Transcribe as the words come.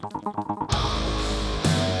Cheers.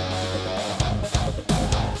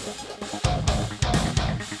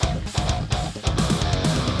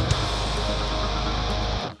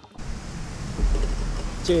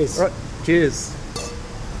 Right, cheers.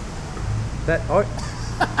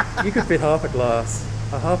 You could fit half a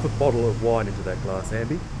bottle of wine into that glass,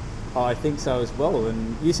 Amby. I think so as well.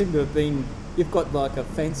 And you seem to have you've got like a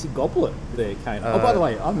fancy goblet there, Kane. By the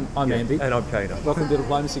way, I'm Amby. And I'm Kano. Welcome to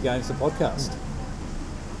Diplomacy Games, the podcast.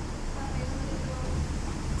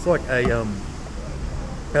 It's like a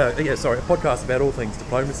podcast about all things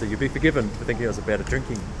diplomacy. You'd be forgiven for thinking it was about a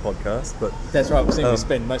drinking podcast, but That's right. We seem to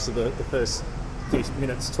spend most of the first few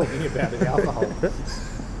minutes talking about the alcohol.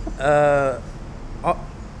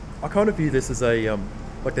 I kind of view this as a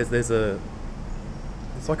it's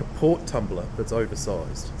like a port tumbler that's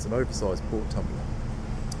oversized. It's an oversized port tumbler.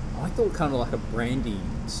 I thought kind of like a brandy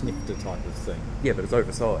snifter type of thing. Yeah, but it's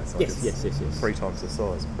oversized. Like Yes. 3 times the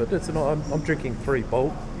size. But I'm drinking 3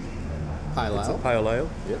 Bolt. Pale It's a ale. pale ale.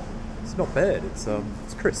 Yep. It's not bad. It's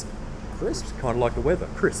crisp. Crisp. It's kind of like the weather.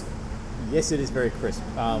 Crisp. Yes, it is very crisp.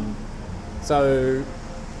 So,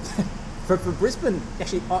 for Brisbane,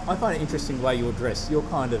 actually, I find it interesting the way you're dressed. You're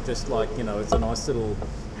kind of just like, it's a nice little,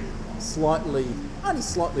 only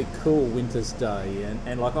slightly cool winter's day,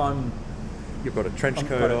 and like You've got a trench I've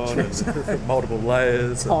coat got a on, trench and multiple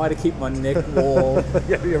layers. tie to keep my neck warm.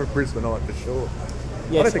 Yeah, you're a Brisbaneite for sure.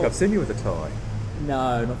 I don't think I've seen you with a tie.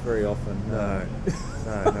 No, not very often. No,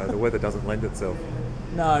 the weather doesn't lend itself.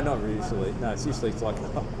 No, not usually. No, it's usually like.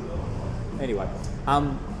 Anyway,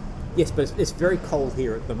 yes, but it's very cold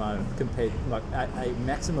here at the moment compared like a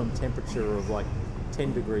maximum temperature of like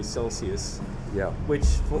 10 degrees Celsius. Yeah. Which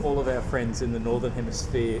for all of our friends in the northern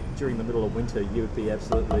hemisphere during the middle of winter, you would be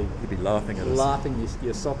absolutely You'd be laughing at us. laughing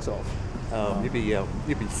your socks off. You'd be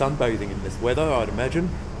sunbathing in this weather, I'd imagine.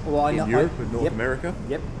 Well, in Europe and North yep, America.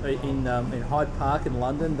 Yep, in Hyde Park in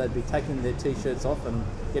London, they'd be taking their t-shirts off and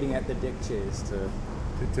getting out their deck chairs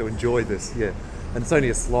To enjoy this, yeah. And it's only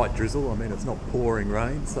a slight drizzle. I mean, it's not pouring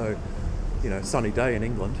rain, so sunny day in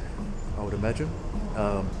England, I would imagine.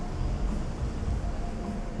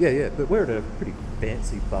 But we're at a pretty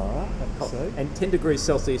fancy bar, I'd say. And 10 degrees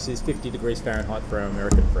Celsius is 50 degrees Fahrenheit for our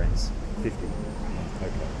American friends. 50.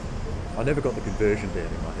 Okay. I never got the conversion down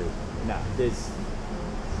in my head. No, there's...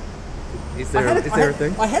 Is there a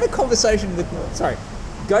thing? I had a conversation with... Sorry.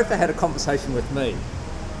 Gopher had a conversation with me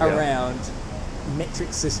around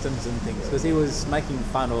metric systems and things, because he was making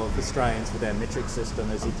fun of Australians with our metric system,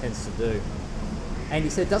 as he tends to do. And he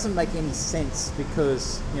said it doesn't make any sense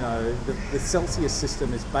because, the Celsius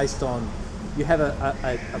system is based on... You have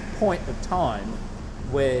a point of time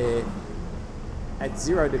where at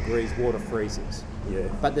 0 degrees water freezes. Yeah.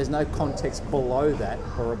 But there's no context below that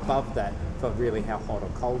or above that for really how hot or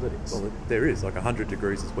cold it is. Well, there is. Like 100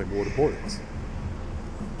 degrees is when water boils.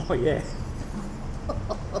 Oh, yeah.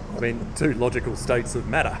 I mean, 2 logical states of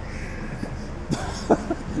matter.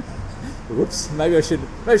 Whoops. Maybe I should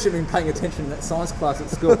have been paying attention in that science class at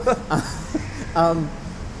school.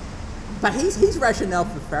 But his rationale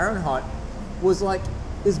for Fahrenheit was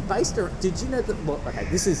based around... Did you know that... Well, okay,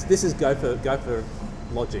 this is go for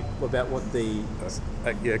logic about what the...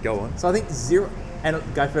 Yeah, go on. So I think 0... And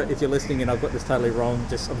go for if you're listening and I've got this totally wrong,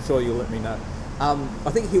 I'm sure you'll let me know.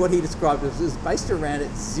 I think what he described is based around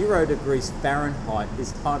at 0 degrees Fahrenheit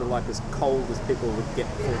is kind of like as cold as people would get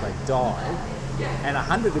before they die, and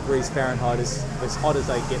 100 degrees Fahrenheit is as hot as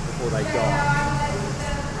they get before they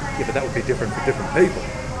die. Yeah, but that would be different for different people.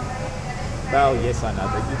 Well, yes, I know,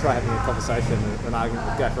 but you try having a conversation and an argument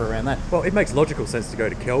with Gopher around that. Well, it makes logical sense to go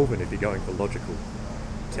to Kelvin if you're going for logical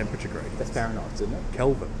temperature gradients. That's Fahrenheit, isn't it?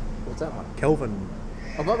 Kelvin. What's that one? Kelvin.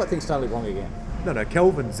 I've got things totally wrong again. No,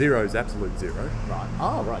 Kelvin 0 is absolute 0. Right.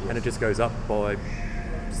 Oh, right, yes. And it just goes up by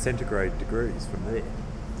centigrade degrees from there.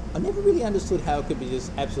 I never really understood how it could be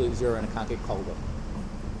just absolute 0 and it can't get colder.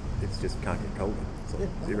 It's just can't get colder. It's like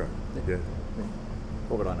 0. Yeah.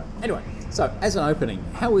 What would I know? Anyway, so as an opening,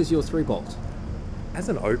 how is your 3 bolt? As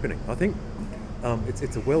an opening, I think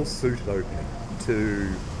it's a well-suited opening to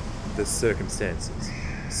the circumstances.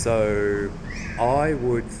 So I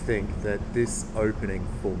would think that this opening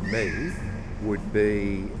for me would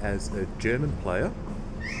be as a German player,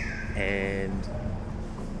 and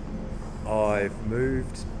I've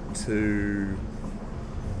moved to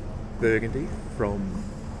Burgundy from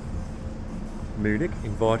Munich,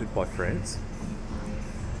 invited by France,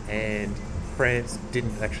 and France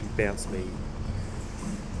didn't actually bounce me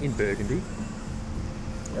in Burgundy,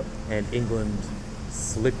 and England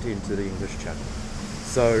slipped into the English Channel.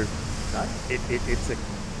 So it's a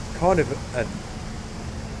kind of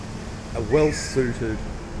a well-suited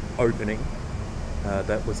opening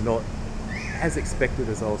that was not as expected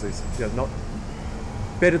as I was, not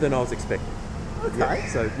better than I was expecting. Okay. Yeah,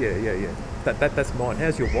 so yeah. That's mine.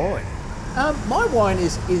 How's your wine? My wine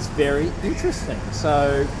is very interesting.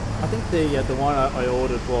 So I think the wine I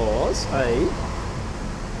ordered was a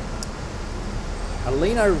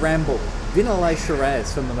Lino Ramble Vinalais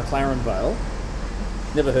Shiraz from the McLaren Vale.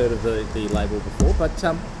 Never heard of the label before, but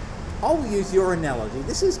I'll use your analogy.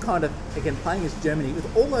 This is kind of, again, playing as Germany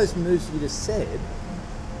with all those moves you just said,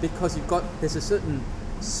 because there's a certain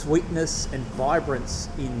sweetness and vibrance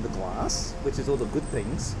in the glass, which is all the good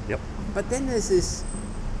things. Yep. But then there's this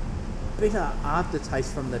bitter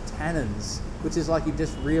aftertaste from the tannins, which is like you've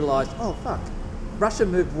just realised, oh fuck, Russia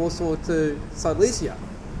moved Warsaw to Silesia.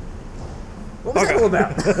 What was that all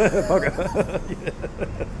about? Bugger.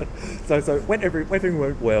 So everything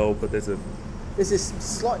went well, but there's this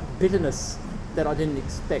slight bitterness that I didn't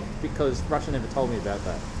expect because Russia never told me about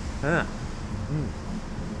that.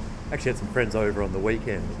 Actually had some friends over on the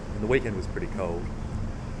weekend, and the weekend was pretty cold.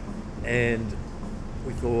 And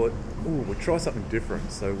we thought, we'll try something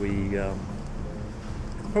different. So we,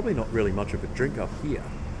 probably not really much of a drink up here,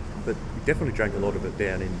 but we definitely drank a lot of it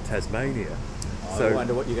down in Tasmania. I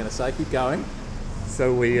wonder what you're going to say. Keep going.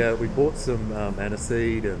 So we bought some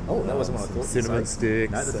aniseed and that wasn't what I thought cinnamon you'd say.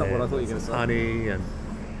 sticks. No, that's not what I thought you were going to say. Honey and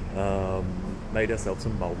made ourselves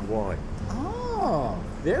some mulled wine. Oh,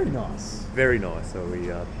 very nice. Very nice. So we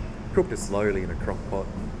cooked it slowly in a crock pot,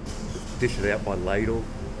 dished it out by ladle.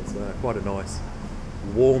 It's quite a nice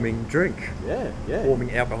warming drink. Yeah.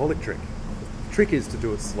 Warming alcoholic drink. The trick is to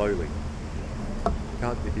do it slowly.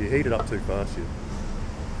 If you heat it up too fast, you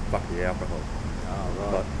fuck the alcohol. Oh,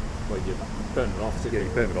 right. Well, you burn it off too quick. Yeah,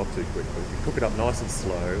 you burn it off too quick. But if you cook it up nice and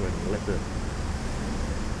slow and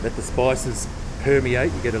let the spices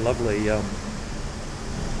permeate, you get a lovely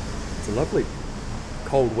it's a lovely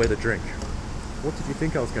cold weather drink. What did you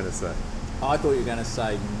think I was going to say? I thought you were going to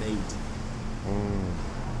say meat.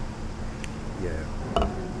 Yeah,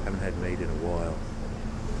 haven't had meat in a while.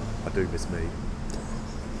 I do miss meat.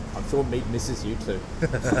 I'm sure meat misses you too.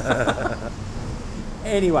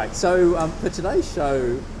 Anyway, so for today's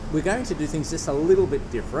show, we're going to do things just a little bit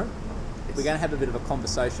different. Yes. We're going to have a bit of a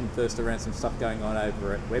conversation first around some stuff going on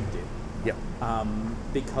over at WebDip. Yep.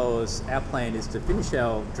 Because our plan is to finish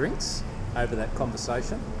our drinks over that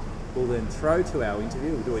conversation. We'll then throw to our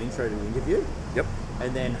interview. We'll do an intro to the interview. Yep.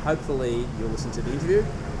 And then hopefully you'll listen to the interview.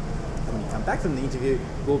 And when you come back from the interview,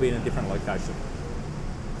 we'll be in a different location.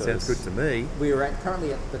 Sounds good to me. We are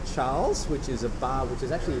currently at the Charles, which is a bar, which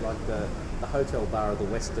is actually like the hotel bar of the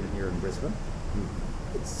Western here in Brisbane.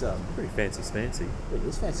 It's Pretty fancy smancy. it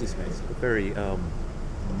is fancy smancy. Very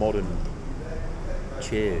modern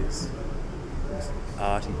chairs.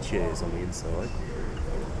 Arty chairs on the inside.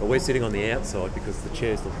 But we're sitting on the outside because the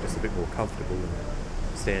chairs look just a bit more comfortable than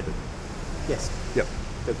standard. Yes, Yep.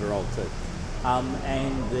 because we're old too.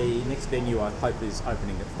 And the next venue I hope is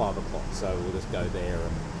opening at 5 o'clock, so we'll just go there.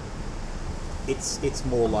 And it's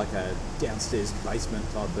more like a downstairs basement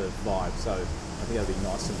type of vibe, so I think it'll be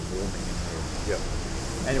nice and warming in there. Yep.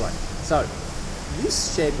 Anyway, so you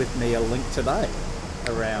shared with me a link today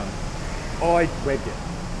around I WebDip.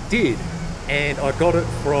 did, and I got it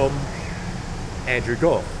from Andrew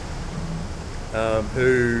Goff,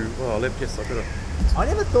 who, I got a... I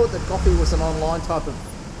never thought that Goffy was an online type of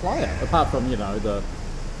player, apart from, the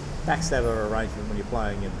backstabber arrangement when you're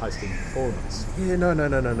playing and hosting tournaments. Yeah, no.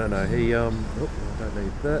 He, I don't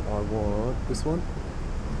need that. I want this one.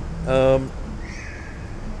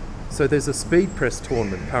 So there's a speed press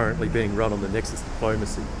tournament currently being run on the Nexus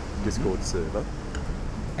Diplomacy Discord server,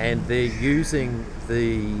 and they're using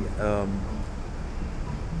a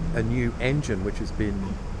new engine which has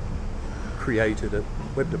been created at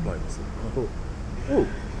Web Diplomacy. I thought, oh,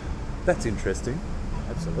 that's interesting.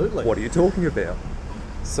 Absolutely. What are you talking about?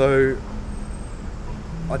 So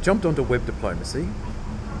I jumped onto Web Diplomacy,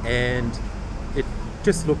 and it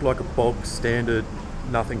just looked like a bog standard.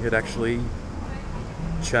 Nothing had actually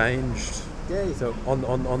changed Yeah, you thought. on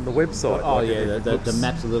the website. Oh, Like, yeah, it the looks-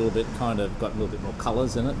 map's a little bit got a little bit more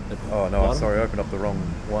colours in it. At the Oh no, I'm bottom. sorry, I opened up the wrong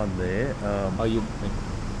one there. Oh, you.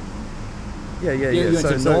 Yeah. you went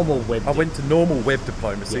to normal web I dip. went to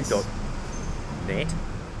normalwebdiplomacy.net, Yes.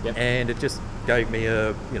 Yep. and it just gave me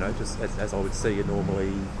a, just as I would see it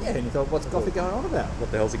normally. Yeah, and you thought, what's Goffy going on about?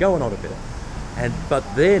 What the hell's he going on about? But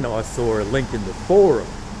then I saw a link in the forum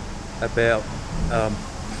about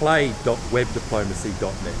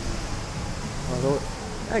play.webdiplomacy.net. I thought,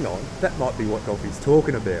 hang on, that might be what Goffy's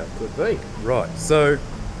talking about. Could be. Right, so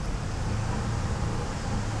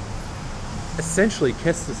essentially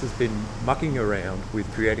Kestis has been mucking around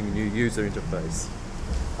with creating a new user interface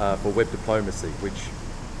for web diplomacy, which,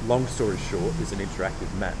 long story short, is an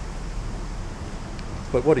interactive map.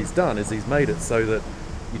 But what he's done is he's made it so that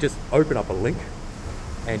you just open up a link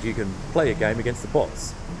and you can play a game against the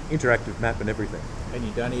bots. Interactive map and everything. And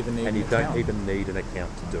you don't even need And you an don't account. even need an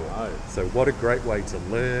account to do it. No. So what a great way to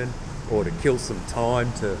learn or to kill some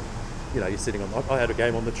time to, you're sitting on, I had a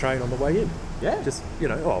game on the train on the way in. Yeah. Just,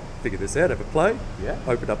 I'll figure this out, have a play. Yeah.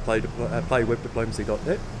 Open up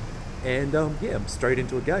playwebdiplomacy.net and I'm straight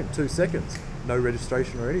into a game, 2 seconds. No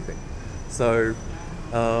registration or anything. So,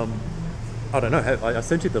 I don't know, I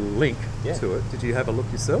sent you the link to it. Did you have a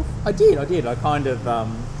look yourself? I did. I kind of,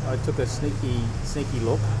 I took a sneaky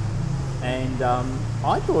look, and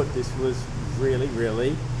I thought this was really,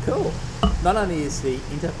 really cool. Not only is the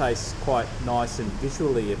interface quite nice and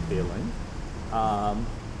visually appealing,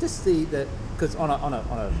 just because on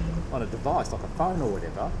a device like a phone or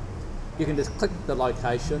whatever, you can just click the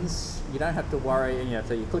locations. You don't have to worry.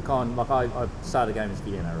 So you click on, like I started a game as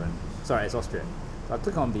Vienna, as Austria. So I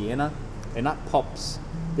click on Vienna, and that pops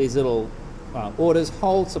these little orders,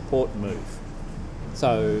 hold, support, move.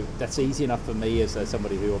 So that's easy enough for me as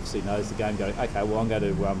somebody who obviously knows the game. Going, okay, well I'm going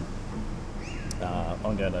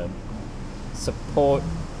to support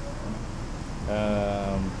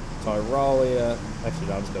Tyrolia. Actually,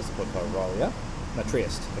 no, I'm just going to support Tyrolia. No,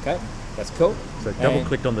 Trieste. Okay, that's cool. So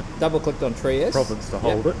double-clicked on Trieste province to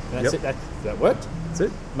hold it. And that's it. That worked. That's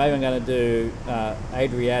it. Maybe I'm going to do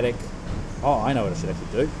Adriatic. Oh, I know what I should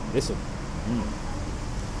actually do. This will.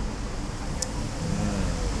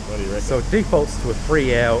 What do you reckon? So it defaults to a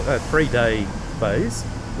 3-day phase.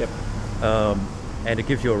 Yep. And it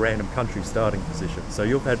gives you a random country starting position. So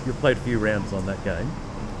you've played a few rounds on that game.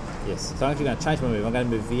 Yes. So I'm actually going to change my move. I'm going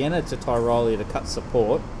to move Vienna to Tyrolia to cut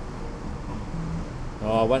support.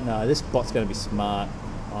 Oh, wait, no. This bot's going to be smart.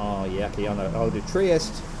 Oh, yeah. Okay, I'll do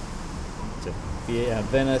Trieste to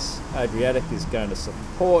Venice. Adriatic is going to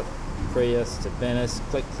support Trieste to Venice.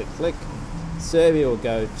 Click, click, click. Serbia will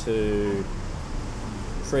go to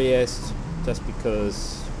Trieste just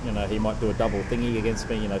because, he might do a double thingy against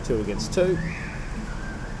me, 2 against 2.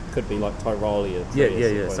 Could be like Tyrolia.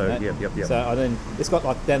 Yeah. So, yep. So then it's got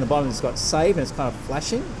like down the bottom, it's got save and it's kind of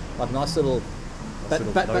flashing, like a nice little.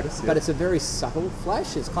 But it's a very subtle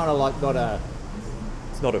flash. It's kind of like not a.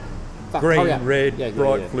 It's not a green, red,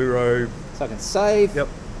 bright fluoro. So I can save. Yep.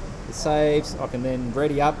 It saves. I can then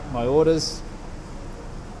ready up my orders.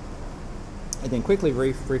 It then quickly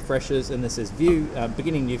refreshes, and this says view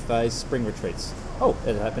beginning new phase, spring retreats. Oh,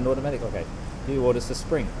 it happened automatically. Okay, view orders for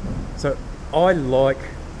spring. So I like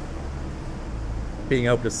being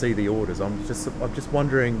able to see the orders. I'm just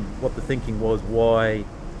wondering what the thinking was. Why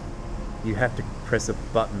you have to press a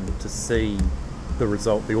button to see the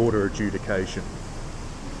result, the order adjudication,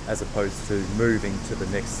 as opposed to moving to the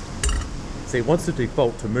next. See, it wants to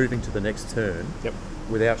default to moving to the next turn. Yep.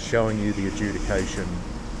 Without showing you the adjudication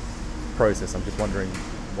process. I'm just wondering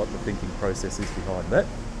what the thinking process is behind that.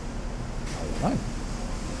 I don't know.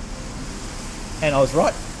 And I was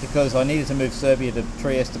right, because I needed to move Serbia to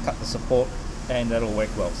Trieste to cut the support, and that all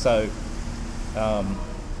worked well. So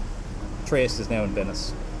Trieste is now in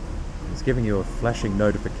Venice. It's giving you a flashing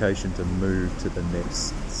notification to move to the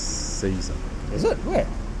next season. Is it? Where?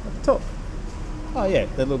 At the top. Oh yeah,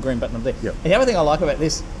 the little green button up there. Yep. And the other thing I like about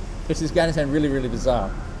this, which is going to sound really, really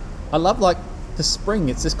bizarre, I love like the spring.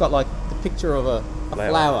 It's just got like the picture of a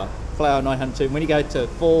flower 902. When you go to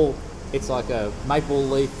fall, it's like a maple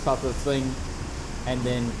leaf type of thing, and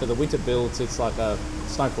then for the winter builds, it's like a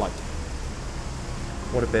snowflake.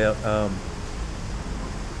 What about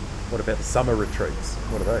the summer retreats?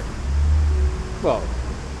 What are they? Well,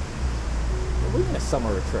 we mean a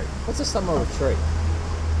summer retreat. What's a summer retreat?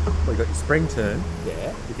 Well, you got your spring turn.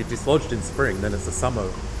 Yeah. If you're dislodged in spring, then it's a summer.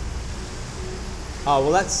 Oh,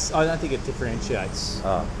 well, I don't think it differentiates.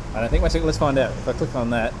 Ah. I don't think. Wait a second, let's find out. If I click on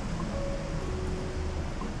that.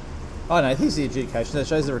 Oh, no, here's the adjudication. It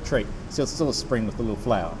shows the retreat. So it's still a spring with a little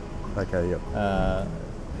flower. Okay, yep.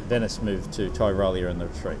 Venice moved to Tyrolia in the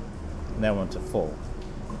retreat. Now we're on to fall.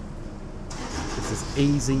 It's as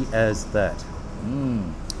easy as that.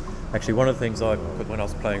 Actually, one of the things when I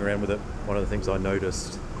was playing around with it, one of the things I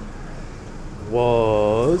noticed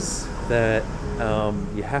was that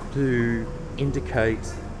you have to indicate.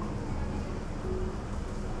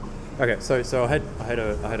 Okay, so I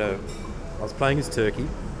was playing as Turkey,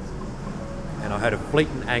 and I had a fleet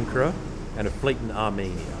in Ankara and a fleet in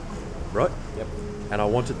Armenia, right? Yep. And I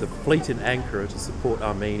wanted the fleet in Ankara to support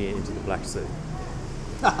Armenia into the Black Sea.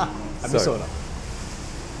 Sort of.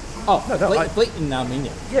 Oh, no, fleet in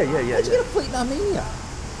Armenia. Yeah. How'd you get a fleet in Armenia?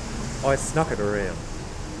 I snuck it around.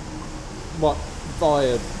 What,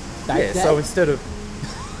 via Baghdad? Yeah, so instead of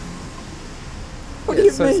What Yeah, do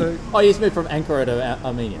you so- mean? so- Oh, you just moved from Ankara to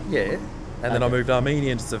Armenia. Yeah. And then I Okay. moved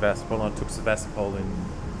Armenia into Sevastopol, and I took Sevastopol in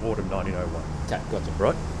autumn 1901. Okay, gotcha.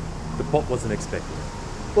 Right? The pot wasn't expected.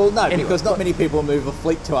 Well, no, Anyway, because not many people move a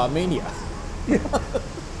fleet to Armenia.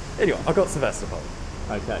 Anyway, I got Sevastopol.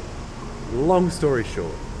 Okay. Long story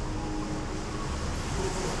short,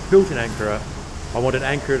 built in Ankara. I wanted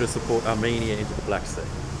Ankara to support Armenia into the Black Sea,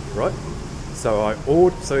 right? So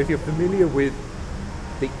So if you're familiar with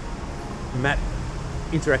the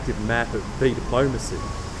interactive map of V diplomacy,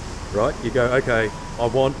 right? You go, okay, I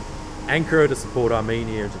want Ankara to support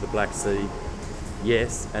Armenia into the Black Sea,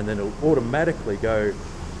 yes, and then it'll automatically go,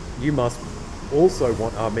 you must also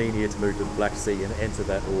want Armenia to move to the Black Sea and enter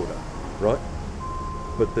that order, right?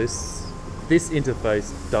 But this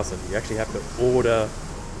interface doesn't. You actually have to order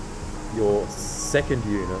your second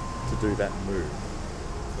unit to do that move,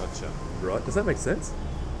 Gotcha. right? Does that make sense?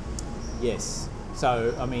 Yes.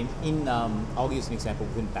 So, I mean, I'll use an example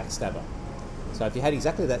within Backstabber. So if you had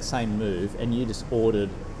exactly that same move and you just ordered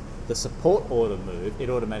the support order move, it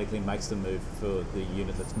automatically makes the move for the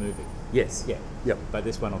unit that's moving. Yes. Yeah. Yep. But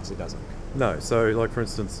this one obviously doesn't. No. So, like for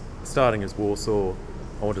instance, starting as Warsaw,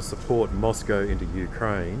 I want to support Moscow into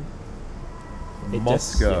Ukraine.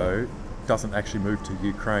 Moscow doesn't actually move to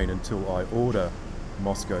Ukraine until I order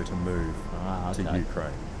Moscow to move to okay.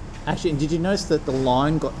 Ukraine. Actually, did you notice that the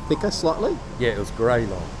line got thicker slightly? Yeah, it was grey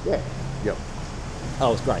line. Yeah. Yep.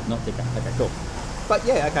 Oh, it's great, not thicker. Okay, cool. But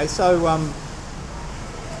yeah, okay, so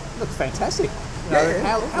looks fantastic. You know,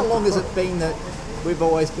 how long has it been that we've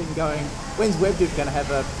always been going? When's WebDiv going to have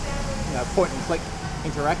a point and click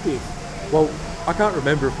interactive? Well, I can't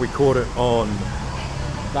remember if we caught it on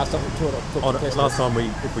Last time we took test last time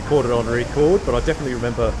if we caught it on record, but I definitely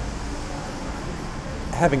remember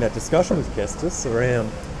having that discussion with Kestis around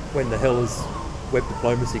when the hell is web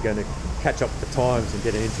diplomacy going to catch up with the times and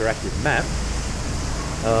get an interactive map.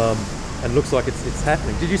 And looks like it's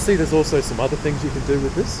happening. Did you see there's also some other things you can do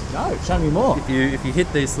with this? No, show me more. If you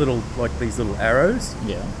hit these little arrows,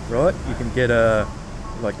 Yeah. right, you can get a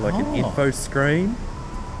an info screen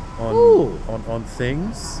Ooh. on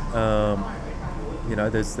things.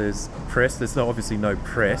 There's press. There's obviously no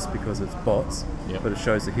press because it's bots, Yep. but it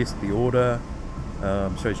shows the history, the order,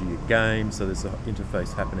 shows you your game. So there's an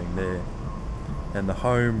interface happening there, and the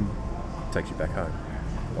home takes you back home,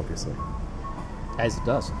 obviously, As it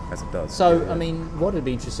does. as it does. So, Yeah. I mean, what would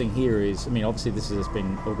be interesting here is, obviously this has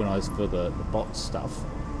been organised for the bot stuff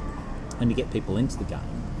and to get people into the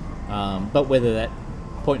game. But whether that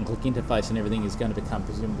point and click interface and everything is going to become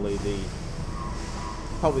presumably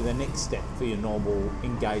probably the next step for your normal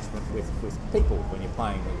engagement with people when you're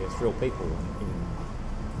playing against real people in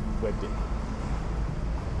WebDiv.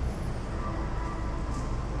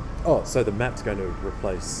 Oh, so the map's going to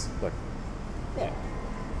replace Yeah. I think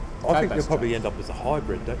they'll Code-based probably change. end up as a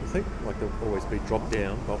hybrid, don't you think? Like there'll always be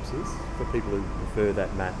drop-down boxes for people who prefer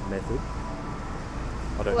that map method.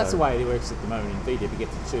 I don't Well, that's know. the way it works at the moment in VDIP. You get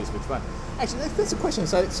to choose which one. Actually, that's a question.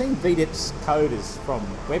 So, seeing VDIP's code is from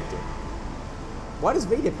WebDiv, why does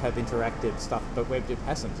VDIP have interactive stuff but WebDiv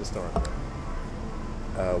hasn't historically?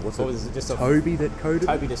 What's Or it? is it just a- Toby that coded?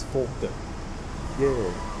 Toby just forked it.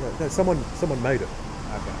 Yeah. No, someone made it.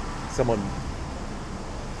 Okay. Someone. I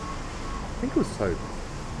think it was Toby.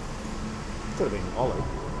 Could have been Ollie.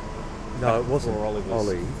 No, it wasn't. Before Ollie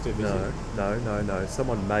was too busy. No.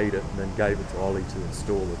 Someone made it and then gave it to Ollie to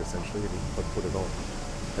install it essentially, and he put it on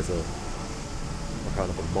as a kind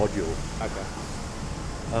of a module. Okay.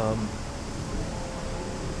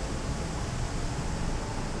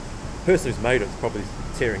 The person who's made it is probably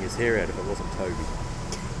tearing his hair out if it wasn't Toby.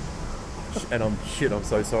 And I'm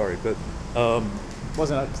so sorry, but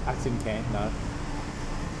Wasn't a tin can, no.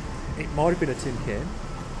 it might have been a tin can.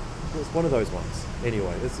 It was one of those ones.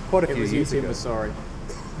 Anyway, it's quite a It few was years you, ago. Tim was sorry.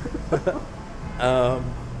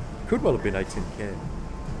 Could well have been a tin can.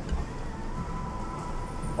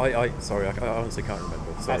 Sorry, I honestly can't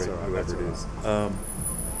remember. Sorry, That's all right, whoever that's it is.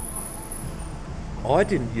 I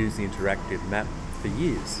didn't use the interactive map for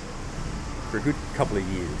years, for a good couple of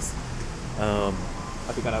years,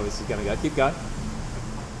 I think I know where this is going to go. Keep going.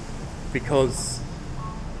 because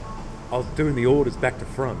I was doing the orders back to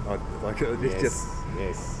front.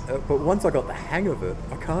 Yes. But once I got the hang of it,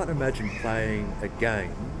 I can't imagine playing a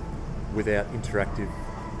game without interactive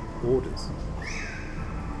orders.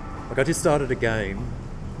 Like I just started a game,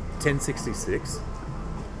 1066,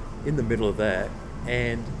 in the middle of that,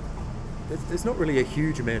 and there's not really a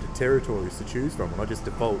huge amount of territories to choose from, and I just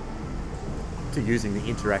default to using the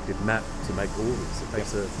interactive map to make orders. It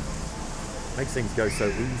makes things go so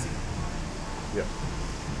easy. Yeah.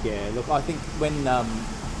 Yeah, look, I think when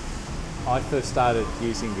I first started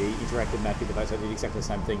using the interactive map interface, I did exactly the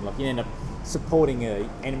same thing. Like you end up supporting an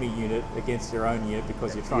enemy unit against your own unit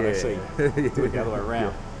because you're trying to actually do it the other way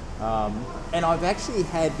around. And I've actually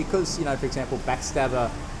had, because, you know, for example, Backstabber,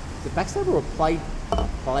 the Backstabber or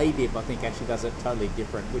play dip, I think actually does it totally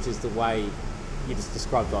different, which is the way you just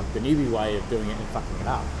described, like the newbie way of doing it and fucking it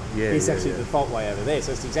up. It's actually the default way over there,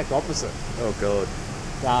 so it's the exact opposite. Oh god.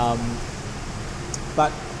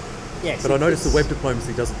 But yeah. But I noticed the web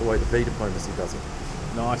diplomacy does it the way the V diplomacy does it.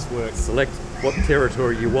 Nice work. Select what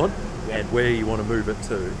territory you want and where you want to move it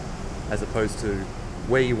to, as opposed to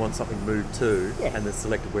where you want something moved to and then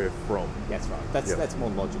select where from. That's right. That's more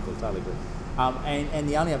logical. Totally good. And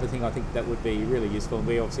the only other thing I think that would be really useful, and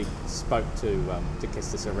we obviously spoke to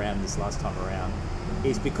Kestis around this last time around,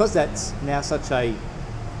 is because that's now such a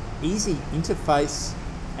easy interface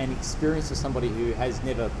and experience for somebody who has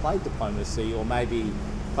never played diplomacy, or maybe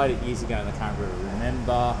played it years ago and they can't really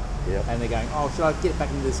remember, and they're going, oh, should I get back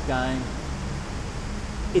into this game?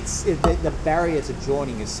 The barrier to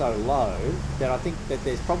joining is so low that I think that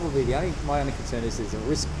there's probably my only concern is there's a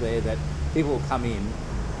risk there that people will come in,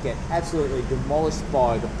 get absolutely demolished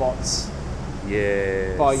by the bots,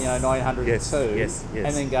 by 902,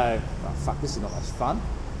 and then go, oh, fuck, this is not much fun.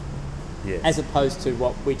 As opposed to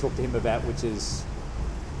what we talked to him about, which is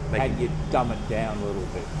how you dumb it down a little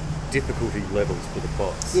bit. Difficulty levels for the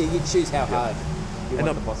bots. Yeah, you choose how hard you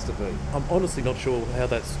want the bots to be. I'm honestly not sure how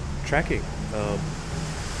that's tracking.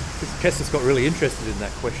 Kestis got really interested in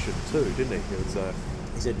that question too, didn't he?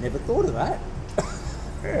 He said, never thought of that.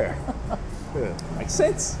 Yeah. Makes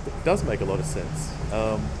sense. It does make a lot of sense.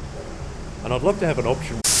 And I'd love to have an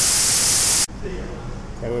option.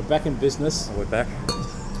 Okay, we're back in business. We're back.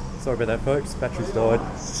 Sorry about that, folks. Battery's died.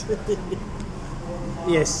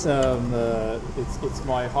 Yes, it's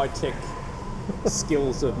my high-tech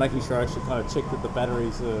skills of making sure I actually kind of check that the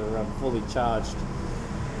batteries are fully charged.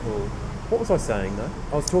 What was I saying though?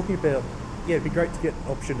 I was talking about, it'd be great to get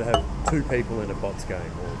an option to have 2 people in a bots game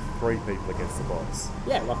or 3 people against the bots.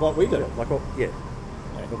 Yeah, like what we do. But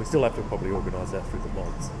we still have to probably organise that through the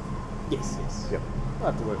mods. Yes. Yep.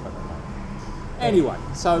 We'll have to work on that. Anyway,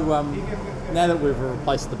 so now that we've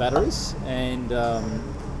replaced the batteries and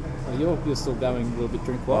you're still going a little bit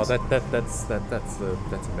drink-wise. Oh, that's a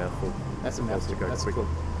mouthful. That's a mouthful. That's quick. Cool.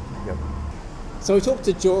 Yep. So we talked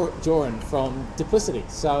to Joran from Duplicity.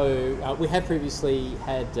 So we had previously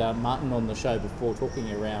had Martin on the show before,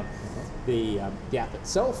 talking around the app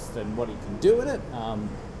itself and what he can do in it.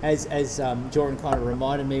 As Joran kind of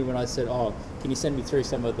reminded me when I said, "Oh, can you send me through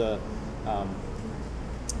some of the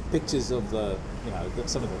pictures of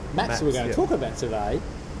some of the maps we're going to talk about today?"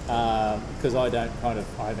 Because I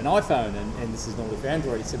have an iPhone and this is normally for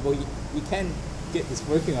Android. He said, "Well, you can get this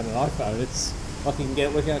working on an iPhone. It's like you can get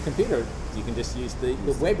it working on a computer. You can just use the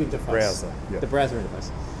web interface, the browser interface."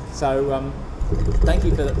 So thank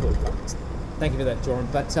you for that. Thank you for that, Joran.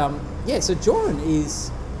 But so Joran is,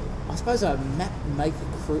 I suppose, a map maker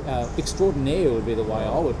extraordinaire would be the way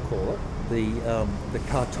I would call it. The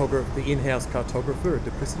cartographer, the in-house cartographer at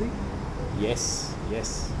Duplicity. Yes.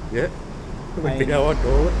 Yeah. Would be how I'd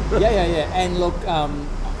call it. Yeah. And look,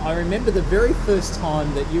 I remember the very first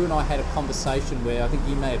time that you and I had a conversation where I think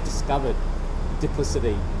you may have discovered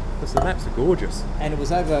Duplicity. Because the maps are gorgeous. And it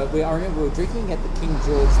was over, I remember we were drinking at the King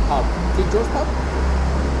George pub. King George pub?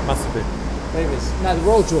 Must have been. Where it was? No, the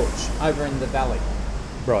Royal George, over in the valley.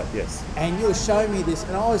 Right, yes. And you were showing me this,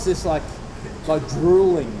 and I was just like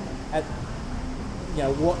drooling at,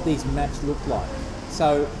 what these maps look like.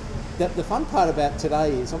 So the fun part about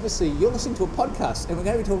today is, obviously, you're listening to a podcast, and we're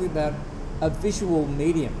going to be talking about a visual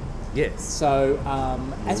medium. Yes. So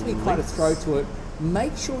as we kind of throw to it,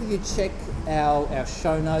 make sure you check our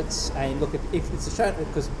show notes and look if it's a show,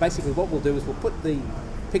 because basically what we'll do is we'll put the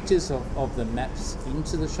pictures of the maps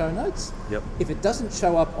into the show notes. Yep. If it doesn't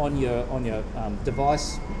show up on your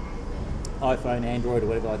device, iPhone, Android, or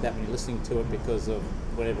whatever like that, when you're listening to it because of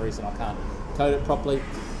whatever reason I can't code it properly,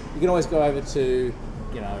 you can always go over to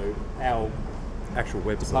our actual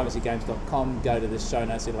website, diplomacygames.com, go to the show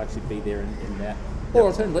notes, it'll actually be there in there. Or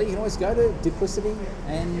alternatively, you can always go to Duplicity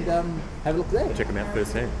and have a look there. Check them out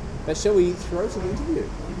firsthand. But shall we throw to the interview?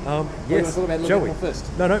 Yes. Talk about a little bit more first?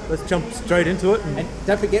 No, let's jump straight into it. And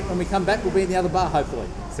don't forget, when we come back, we'll be in the other bar, hopefully.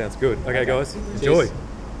 Sounds good. Okay, guys. Cheers. Enjoy.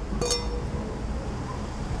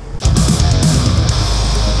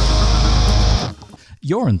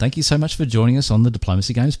 Joran, thank you so much for joining us on the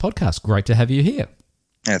Diplomacy Games podcast. Great to have you here.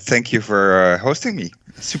 Thank you for hosting me.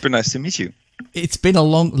 Super nice to meet you. It's been a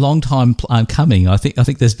long time coming. I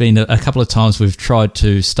think there's been a couple of times we've tried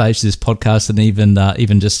to stage this podcast, and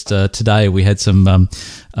even just today we had some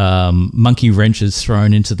monkey wrenches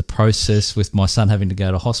thrown into the process with my son having to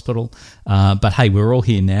go to hospital. But hey, we're all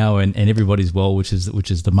here now, and everybody's well, which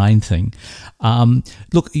is the main thing.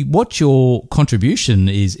 Look, what your contribution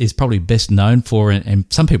is probably best known for, and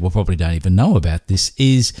some people probably don't even know about this,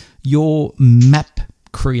 is your map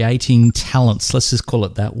creating talents, let's just call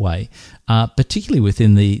it that way, particularly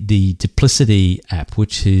within the Duplicity app,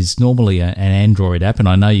 which is normally an Android app, and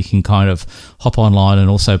I know you can kind of hop online and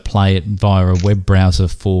also play it via a web browser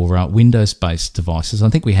for Windows-based devices. I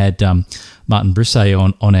think we had Martin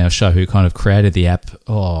Brisset on our show, who kind of created the app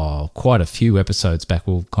quite a few episodes back.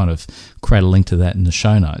 We'll kind of create a link to that in the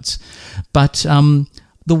show notes. But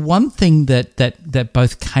the one thing that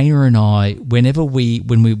both Kana and I,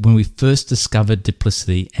 when we first discovered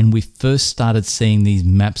Duplicity and we first started seeing these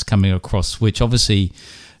maps coming across, which obviously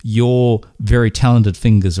your very talented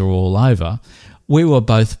fingers are all over, we were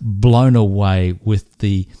both blown away with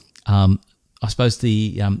the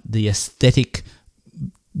aesthetic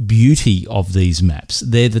beauty of these maps.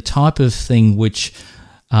 They're the type of thing which,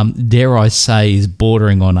 dare I say, is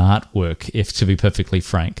bordering on artwork, if to be perfectly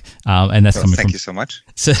frank. And that's coming thank from, you so much.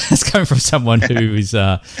 So that's coming from someone who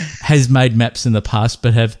has made maps in the past,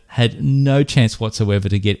 but have had no chance whatsoever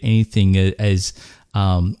to get anything as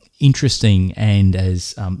interesting and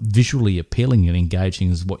as visually appealing and engaging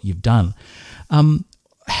as what you've done.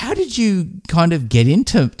 How did you kind of get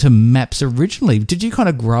into maps originally? Did you kind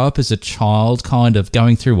of grow up as a child kind of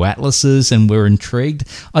going through atlases and were intrigued?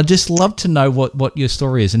 I'd just love to know what your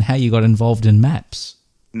story is and how you got involved in maps.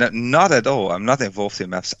 No, not at all. I'm not involved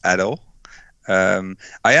in maps at all. I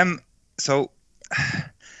am, so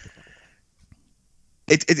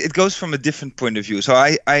it goes from a different point of view. So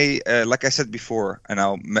I like I said before, and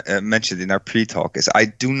I'll mention in our pre-talk, is I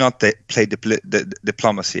do not play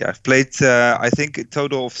Diplomacy. I've played I think a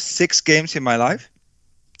total of 6 games in my life,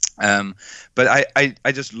 but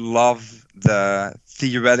I just love the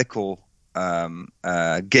theoretical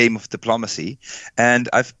game of Diplomacy, and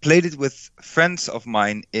I've played it with friends of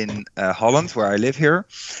mine in Holland, where I live here,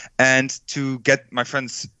 and to get my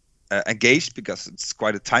friends engaged, because it's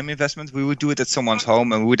quite a time investment, we would do it at someone's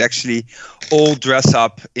home, and we would actually all dress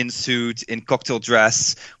up in suit, in cocktail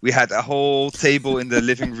dress. We had a whole table in the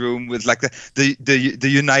living room with like the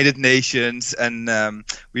United Nations, and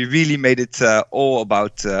we really made it all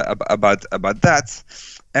about that.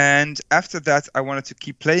 And after that, I wanted to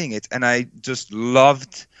keep playing it, and I just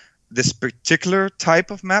loved this particular type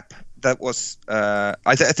of map that was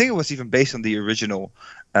I think it was even based on the original.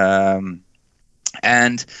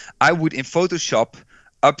 And I would, in Photoshop,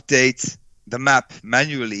 update the map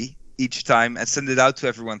manually each time and send it out to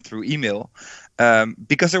everyone through email,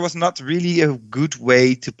 because there was not really a good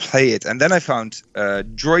way to play it. And then I found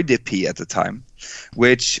Droidippy at the time,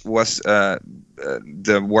 which was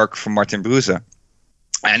the work from Martin Brisset.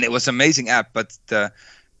 And it was an amazing app, but the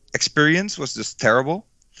experience was just terrible.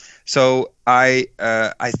 So I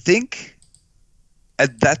think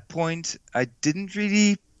at that point I didn't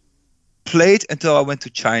really play it until I went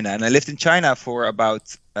to China, and I lived in China for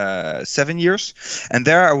about 7 years, and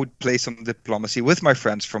there I would play some Diplomacy with my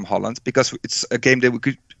friends from Holland, because it's a game that we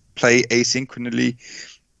could play asynchronously.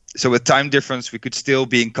 So with time difference, we could still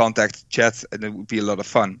be in contact, chat, and it would be a lot of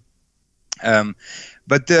fun.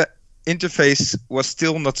 But the interface was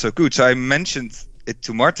still not so good. So I mentioned it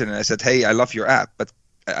to Martin, and I said, "Hey, I love your app, but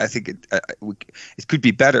I think it could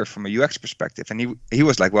be better from a UX perspective." And he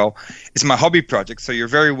was like, "Well, it's my hobby project, so you're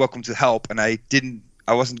very welcome to help." And I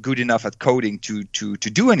wasn't good enough at coding to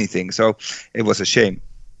do anything, so it was a shame.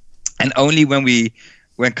 And only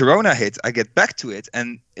when Corona hit, I get back to it,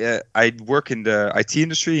 and I work in the IT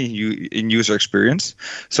industry in user experience.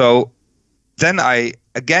 So then I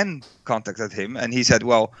again contacted him, and he said,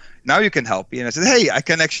 "Well, now you can help me." And I said, "Hey, I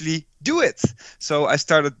can actually do it." So I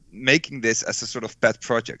started making this as a sort of pet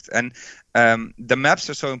project. And the maps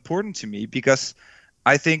are so important to me because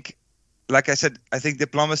I think, like I said, I think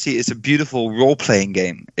Diplomacy is a beautiful role-playing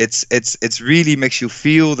game. It's really makes you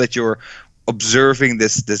feel that you're observing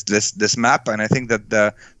this map, and I think that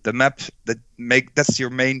the map that's your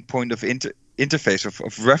main point of interface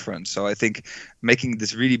of reference. So I think making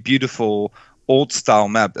this really beautiful old style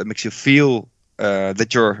map that makes you feel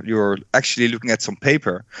that you're actually looking at some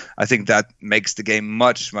paper, I think that makes the game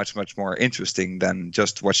much more interesting than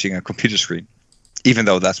just watching a computer screen, even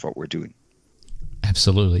though that's what we're doing.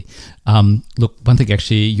 Absolutely. Look, one thing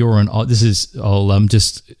actually, I'll just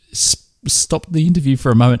stop the interview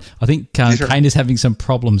for a moment. I think Sure. Kane is having some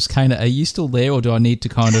problems. Kane, are you still there, or do I need to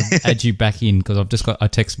kind of add you back in? Because I've just got a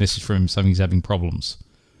text message from him saying he's having problems.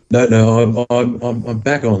 No, I'm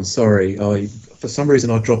back on. Sorry, for some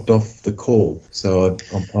reason I dropped off the call, so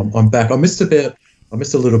I'm back. I missed a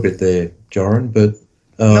little bit there, Joran, but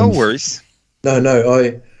No worries.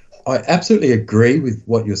 No, I absolutely agree with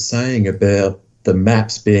what you're saying about the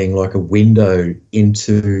maps being like a window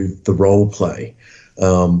into the role play,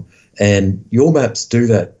 and your maps do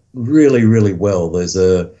that really, really well. There's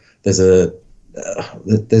a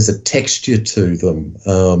texture to them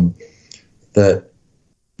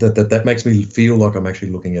that makes me feel like I'm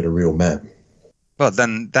actually looking at a real map. Well,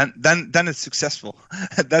 then it's successful.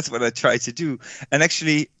 That's what I try to do. And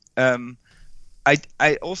actually,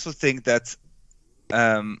 I also think that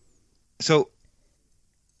so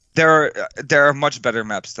there are much better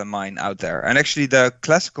maps than mine out there. And actually, the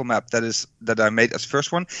classical map that I made as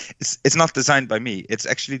first one, it's not designed by me. It's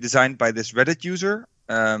actually designed by this Reddit user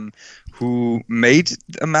who made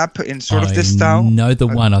a map in sort of this style. No, the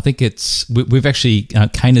one. I think we've actually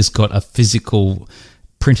Kane has got a physical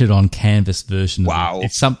printed on canvas version. Wow. Of it.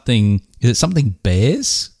 It's something. Is it something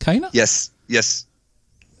Bears, Kane? Yes.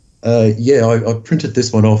 Yeah, I printed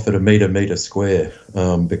this one off at a meter square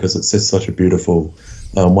because it's just such a beautiful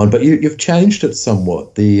one. But you've changed it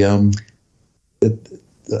somewhat. The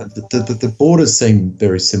borders seem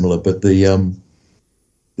very similar, but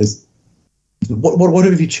there's what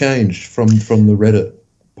have you changed from the Reddit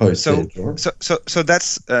post? So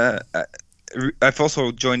that's I've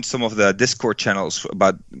also joined some of the Discord channels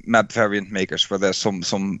about map variant makers, where there's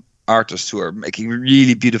some artists who are making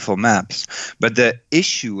really beautiful maps. But the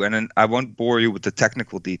issue, and I won't bore you with the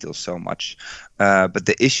technical details so much, but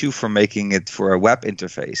the issue for making it for a web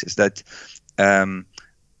interface is that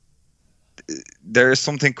there is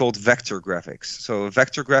something called vector graphics. So a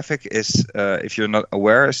vector graphic is, if you're not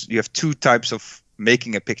aware, you have two types of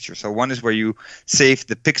making a picture. So one is where you save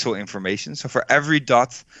the pixel information. So for every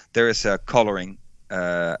dot, there is a coloring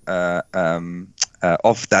of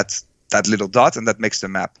that little dot, and that makes the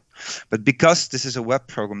map. But because this is a web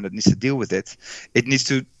program that needs to deal with it, it needs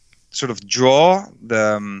to sort of draw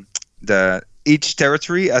the each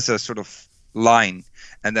territory as a sort of line,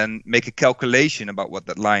 and then make a calculation about what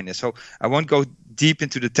that line is. So I won't go deep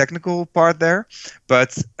into the technical part there,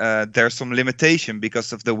 but there's some limitation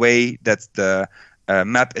because of the way that the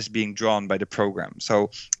map is being drawn by the program.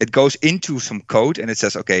 So it goes into some code and it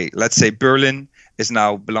says, okay, let's say Berlin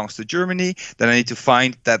belongs to Germany. Then I need to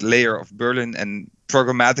find that layer of Berlin and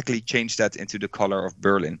programmatically change that into the color of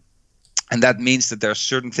Berlin. And that means that there are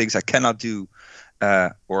certain things I cannot do,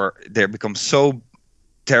 or they become so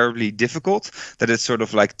terribly difficult that it's sort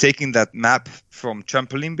of like taking that map from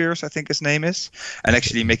Trampoline Bears, I think his name is, and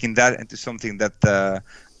actually making that into something that the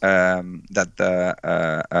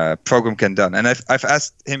program can do. And I've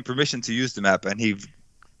asked him permission to use the map, and he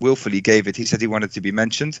willfully gave it. He said he wanted to be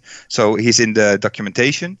mentioned, so he's in the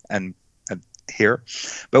documentation and here.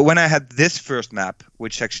 But when I had this first map,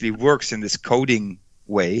 which actually works in this coding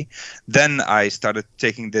way, then I started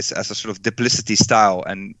taking this as a sort of duplicity style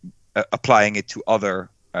and applying it to other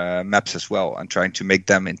maps as well, and trying to make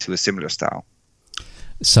them into a similar style.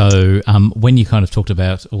 So when you kind of talked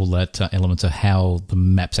about all that elements of how the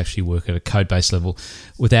maps actually work at a code-based level,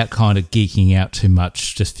 without kind of geeking out too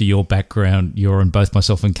much, just for your background, both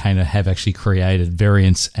myself and Kana have actually created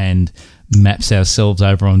variants and maps ourselves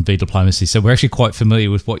over on V-Diplomacy. So we're actually quite familiar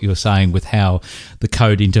with what you're saying with how the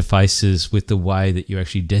code interfaces with the way that you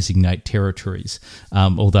actually designate territories,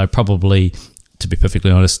 although probably, to be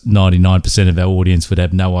perfectly honest, 99% of our audience would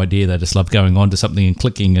have no idea. They just love going on to something and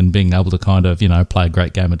clicking and being able to kind of, play a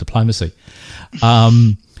great game of diplomacy.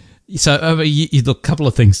 So a couple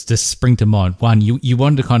of things just spring to mind. One, you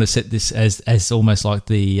wanted to kind of set this as almost like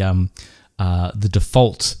the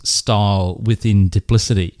default style within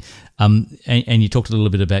Duplicity. And you talked a little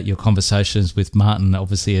bit about your conversations with Martin,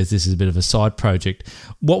 obviously, as this is a bit of a side project.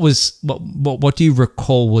 What do you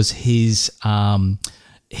recall was his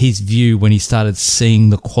view when he started seeing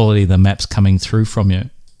the quality of the maps coming through from you?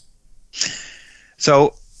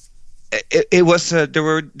 So it was we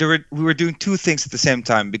were doing two things at the same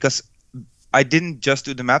time, because I didn't just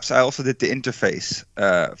do the maps, I also did the interface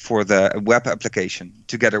for the web application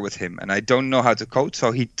together with him. And I don't know how to code,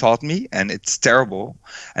 so he taught me, and it's terrible.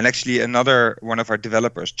 And actually another one of our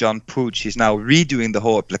developers, John Pooch, he's now redoing the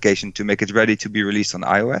whole application to make it ready to be released on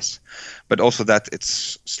iOS. But also that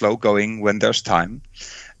it's slow going when there's time.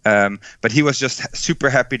 But he was just super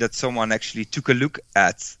happy that someone actually took a look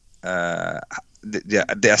at the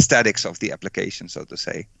aesthetics of the application, so to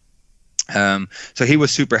say. So he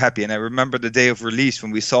was super happy, and I remember the day of release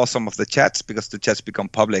when we saw some of the chats, because the chats become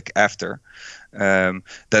public after,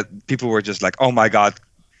 that people were just like, "Oh my god,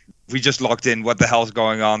 we just logged in. What the hell's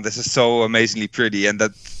going on? This is so amazingly pretty," and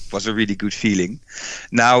that was a really good feeling.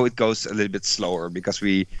 Now it goes a little bit slower because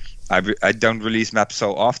I don't release maps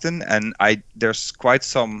so often, and there's quite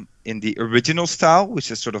some in the original style,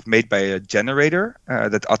 which is sort of made by a generator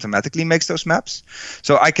that automatically makes those maps.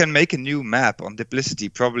 So I can make a new map on Duplicity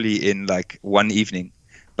probably in like one evening,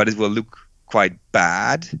 but it will look quite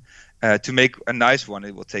bad. To make a nice one,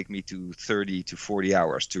 it will take me to 30 to 40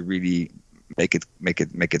 hours to really make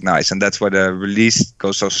it nice, and that's why the release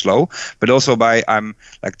goes so slow. But also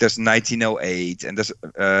there's 1908 and there's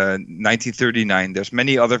 1939. There's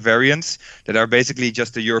many other variants that are basically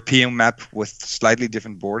just a European map with slightly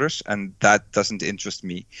different borders, and that doesn't interest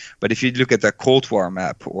me. But if you look at the Cold War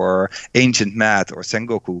map or Ancient Math or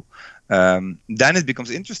Sengoku, then it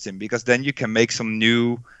becomes interesting, because then you can make some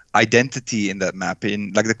new identity in that map.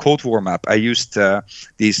 In like the Cold War map, I used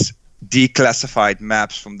these declassified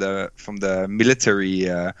maps from the military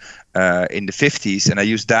in the 50s, and I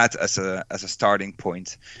used that as a starting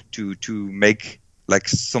point to make like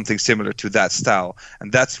something similar to that style.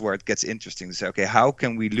 And that's where it gets interesting to say, okay, how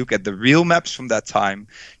can we look at the real maps from that time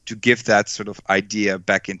to give that sort of idea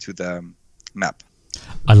back into the map.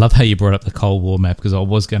 I love how you brought up the Cold War map, because I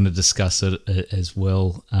was going to discuss it as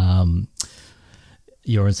well.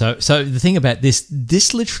 So the thing about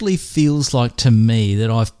this literally feels like to me that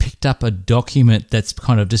I've picked up a document that's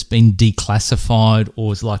kind of just been declassified,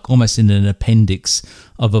 or is like almost in an appendix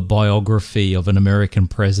of a biography of an American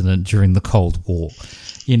president during the Cold War.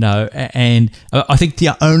 You know, and I think the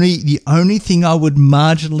only thing I would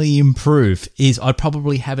marginally improve is I'd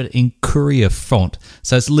probably have it in Courier font,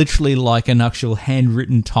 so it's literally like an actual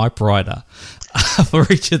handwritten typewriter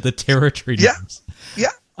for each of the territory names.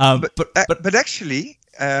 Yeah. But actually,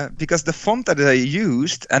 because the font that I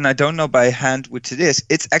used, and I don't know by hand which it is,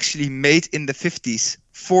 it's actually made in the 50s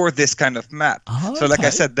for this kind of map. Oh, so like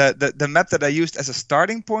I said, the map that I used as a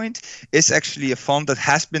starting point is actually a font that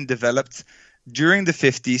has been developed during the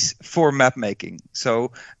 50s for map making.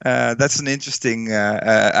 So that's an interesting,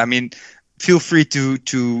 I mean, feel free to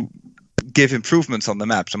give improvements on the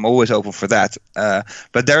maps. I'm always open for that.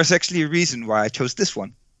 But there's actually a reason why I chose this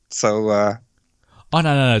one. So... Oh,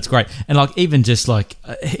 no, it's great. And like even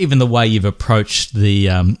the way you've approached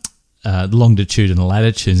the longitude and the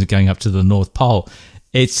latitudes and going up to the North Pole,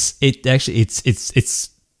 it's a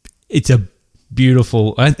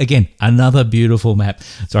beautiful, again, another beautiful map.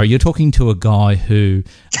 Sorry, you're talking to a guy who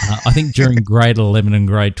I think during grade 11 and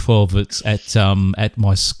grade 12 it's at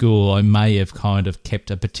my school, I may have kind of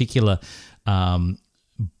kept a particular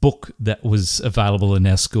book that was available in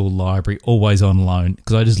our school library, always on loan,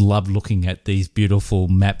 because I just loved looking at these beautiful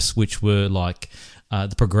maps, which were like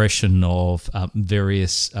the progression of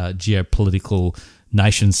various geopolitical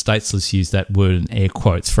nation states. Let's use that word in air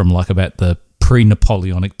quotes, from like about the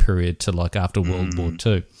pre-Napoleonic period to like after World War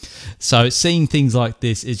II. So seeing things like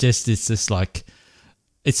this, it's just like,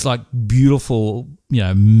 it's like beautiful, you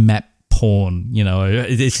know, map porn, you know.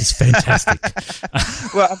 It's just fantastic.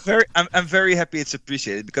 Well, I'm very happy it's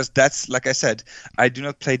appreciated, because that's, like I said, I do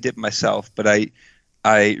not play Dip myself, but I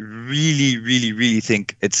really, really, really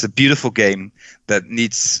think it's a beautiful game that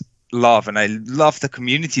needs love, and I love the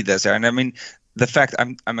community that's there. And I mean, the fact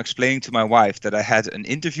I'm explaining to my wife that I had an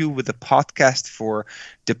interview with a podcast for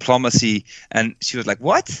diplomacy, and she was like,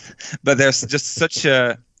 "What?" But there's just such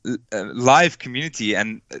a live community,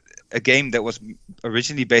 and a game that was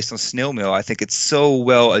originally based on snail mail. I think it's so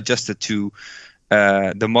well adjusted to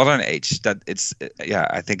the modern age that it's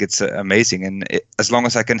I think it's amazing. And as long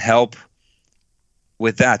as I can help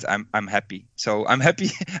with that, I'm happy. So I'm happy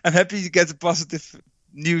to get the positive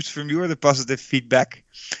news from you, or the positive feedback.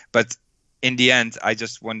 But in the end, I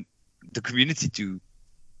just want the community to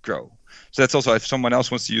grow. So that's also, if someone else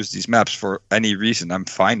wants to use these maps for any reason, I'm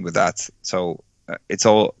fine with that. So it's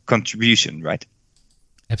all contribution, right?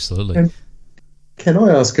 Absolutely. And can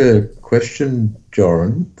I ask a question,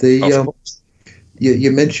 Joran?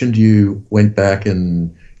 You mentioned you went back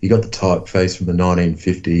and you got the typeface from the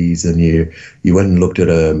 1950s, and you went and looked at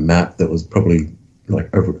a map that was probably like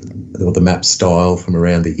or the map style from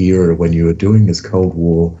around the era when you were doing this Cold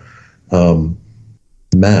War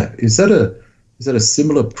map. Is that a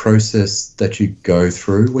similar process that you go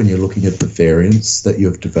through when you're looking at the variants that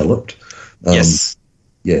you've developed? Yes.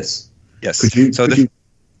 Could you talk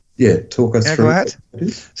us through? Go ahead.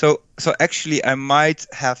 So actually, I might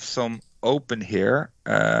have some open here.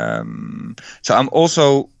 So I'm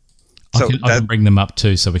also. I can bring them up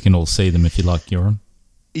too, so we can all see them if you like, Joran.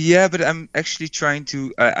 Yeah, but I'm actually trying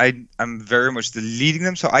to. I'm very much deleting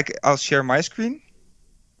them, so I'll share my screen.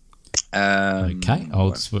 Okay,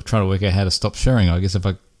 I'll try to work out how to stop sharing. I guess if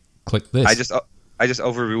I click this, I just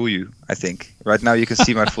overrule you. I think right now you can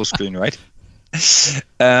see my full screen, right?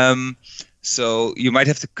 So you might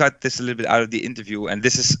have to cut this a little bit out of the interview, and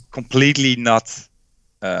this is completely not.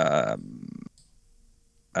 I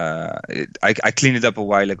cleaned it up a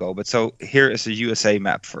while ago, but so here is a USA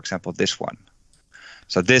map, for example, this one.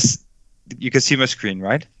 So this, you can see my screen,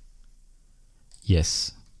 right?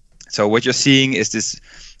 Yes. So what you're seeing is this.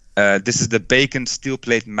 This is the Bacon steel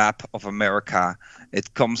plate map of America.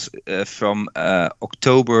 It comes from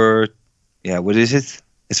October. Yeah, what is it?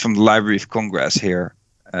 It's from the Library of Congress here.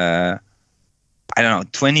 I don't know,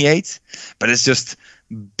 28, but it's just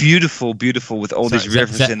beautiful, beautiful with all these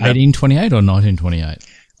rivers in them. 1828 or 1928?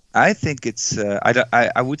 I think it's.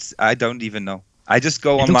 I don't even know. I just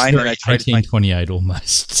go online and I try to find 1828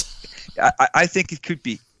 almost. I think it could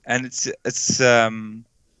be, and it's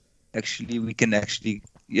actually we can actually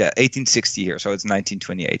 1860 here, so it's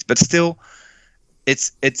 1928. But still,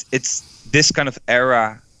 it's this kind of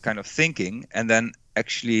era kind of thinking, and then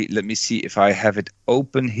actually let me see if I have it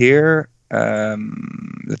open here.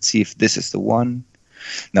 Let's see if this is the one.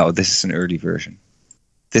 No, this is an early version.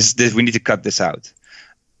 This we need to cut this out.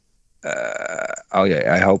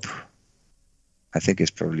 I hope. I think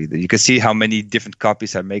it's probably you can see how many different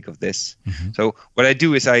copies I make of this. Mm-hmm. So what I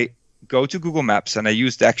do is I go to Google Maps and I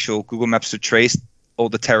use the actual Google Maps to trace all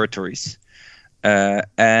the territories. Actually,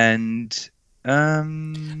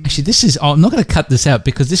 this is. I'm not going to cut this out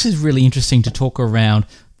because this is really interesting to talk around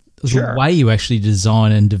the way you actually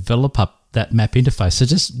design and develop up that map interface. So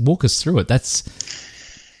just walk us through it.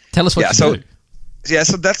 Tell us what you do. Yeah,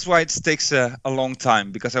 so that's why it takes a long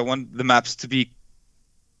time, because I want the maps to be.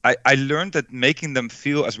 I learned that making them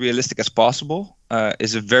feel as realistic as possible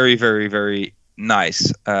is a very, very, very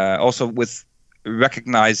nice. Also with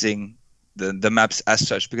recognizing the maps as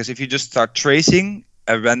such, because if you just start tracing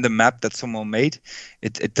a random map that someone made,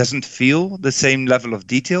 it doesn't feel the same level of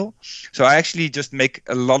detail. So I actually just make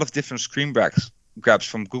a lot of different screen grabs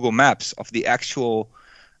from Google Maps of the actual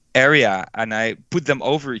area, and I put them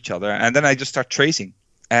over each other, and then I just start tracing.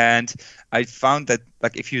 And I found that,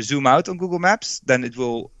 like, if you zoom out on Google Maps, then it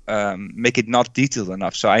will make it not detailed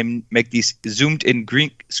enough. So I make these zoomed in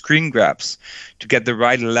screen grabs to get the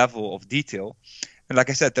right level of detail. And like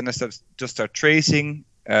I said, then I start tracing,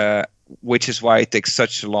 which is why it takes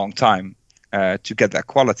such a long time to get that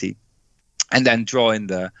quality, and then draw in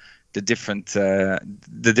the different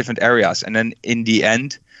areas. And then in the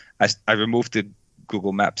end, I remove the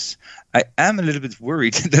Google Maps. I am a little bit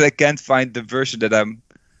worried that I can't find the version that I'm.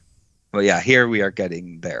 Well, yeah, here we are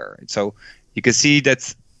getting there. So you can see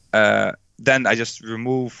that then I just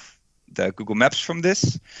remove the Google Maps from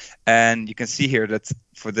this. And you can see here that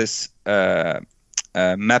for this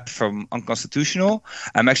map from Unconstitutional,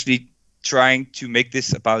 I'm actually trying to make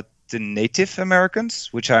this about the Native Americans,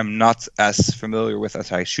 which I'm not as familiar with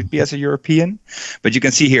as I should be as a European. But you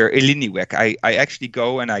can see here, Illiniwek. I actually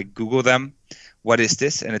go and I Google them. What is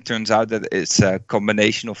this? And it turns out that it's a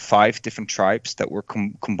combination of 5 different tribes that were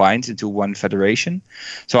combined into one federation.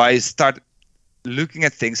 So I start looking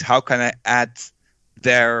at things. How can I add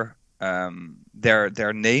their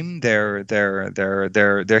name,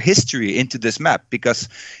 their history into this map? Because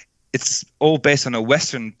it's all based on a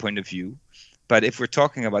Western point of view. But if we're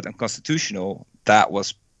talking about Unconstitutional, that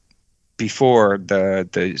was before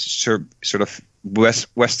the sort of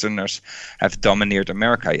Westerners have dominated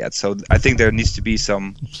America yet. So I think there needs to be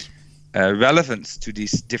some relevance to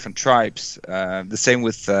these different tribes. The same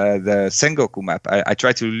with the Sengoku map. I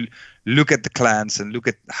try to look at the clans and look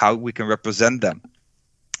at how we can represent them.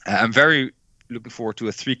 I'm very looking forward to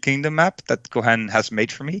a 3 Kingdom map that Kohen has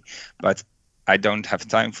made for me, but I don't have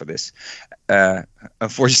time for this,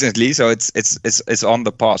 unfortunately. So it's on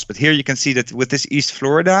the pause. But here you can see that with this East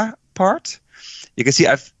Florida part, you can see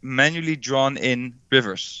I've manually drawn in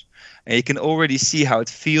rivers, and you can already see how it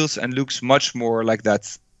feels and looks much more like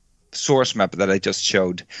that source map that I just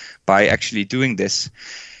showed by actually doing this.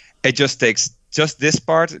 It just takes this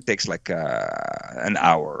part. It takes like an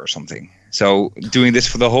hour or something. So doing this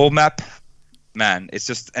for the whole map, man, it's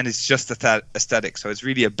just aesthetic. So it's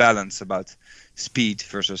really a balance about speed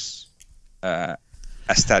versus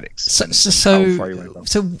aesthetics. So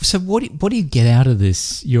what do you get out of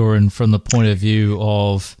this, Joran, from the point of view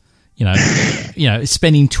of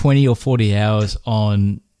spending 20 or 40 hours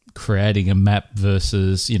on creating a map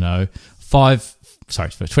versus 20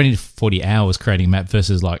 to 40 hours creating a map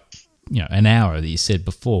versus an hour that you said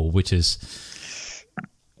before, which is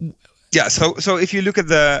Yeah, so if you look at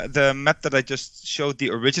the map that I just showed, the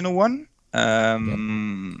original one,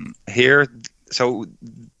 here, so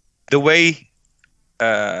the way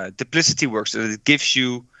Duplicity works, it gives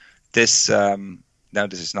you this. Now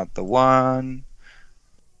this is not the one.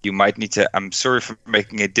 You might need to. I'm sorry for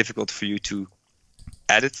making it difficult for you to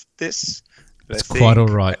edit this. It's quite all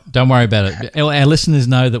right. Don't worry about it. Our listeners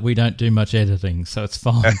know that we don't do much editing, so it's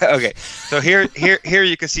fine. Okay, so here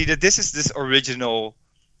you can see that this is this original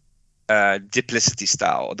Duplicity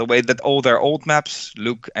style, the way that all their old maps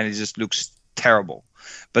look, and it just looks terrible.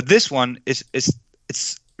 But this one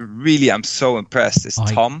it's really, I'm so impressed. It's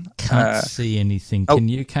Tom. Can't see anything. Can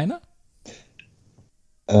you, Kana?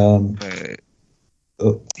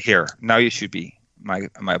 Here, now you should be. My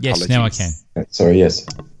apologies. Yes, now I can. Sorry, yes.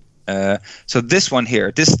 So this one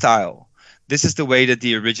here, this style, this is the way that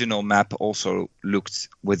the original map also looked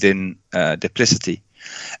within Duplicity.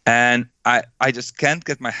 And I just can't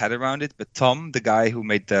get my head around it. But Tom, the guy who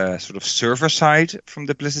made the sort of server side from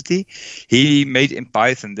Duplicity, he made in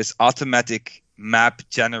Python this automatic map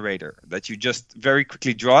generator that you just very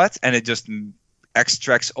quickly draw it, and it just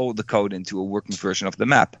extracts all the code into a working version of the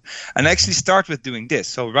map. And I actually start with doing this.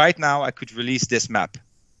 So right now I could release this map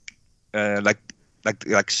like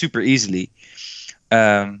super easily.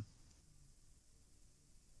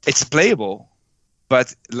 It's playable.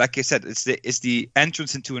 But like I said, it's the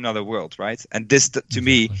entrance into another world, right? And this, to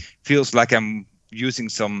me, feels like I'm using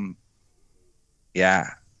some. Yeah,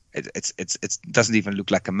 it doesn't even look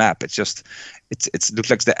like a map. It looks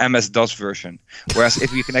like the MS-DOS version. Whereas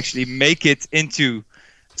if you can actually make it into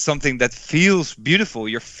something that feels beautiful,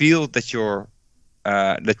 you feel that you're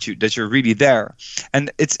that you're really there.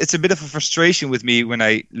 And it's a bit of a frustration with me when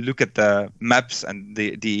I look at the maps and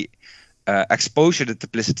the exposure that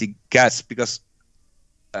Duplicity gets, because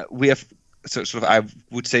we have sort of, I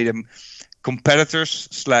would say, them competitors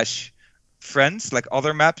 / friends, like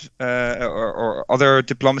other maps or other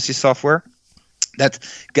diplomacy software that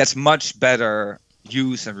gets much better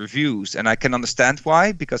use and reviews. And I can understand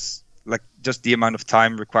why, because like just the amount of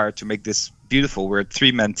time required to make this beautiful. We're a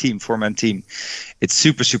 3-man team, 4-man team. It's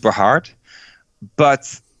super, super hard.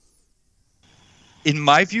 But in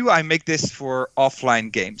my view, I make this for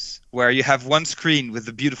offline games where you have one screen with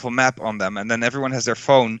a beautiful map on them, and then everyone has their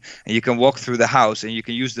phone, and you can walk through the house, and you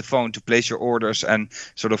can use the phone to place your orders and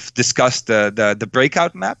sort of discuss the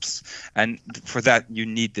breakout maps. And for that, you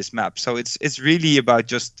need this map. So it's really about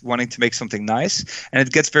just wanting to make something nice, and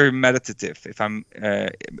it gets very meditative.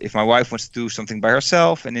 If my wife wants to do something by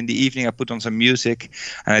herself, and in the evening I put on some music,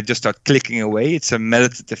 and I just start clicking away, it's a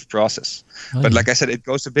meditative process. But like I said, it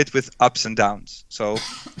goes a bit with ups and downs. So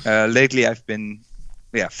lately I've been,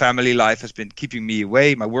 family life has been keeping me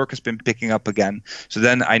away. My work has been picking up again. So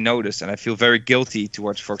then I noticed, and I feel very guilty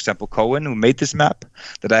towards, for example, Cohen, who made this map,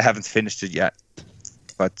 that I haven't finished it yet.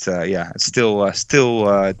 But it's still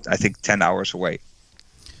I think 10 hours away.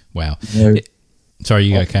 Wow. No, Sorry,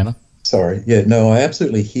 you go, Kana. Sorry. Yeah, no, I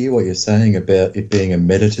absolutely hear what you're saying about it being a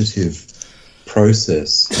meditative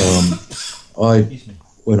process. I've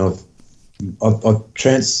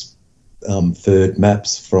transferred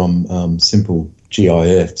maps from simple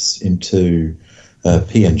GIFs into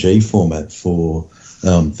PNG format for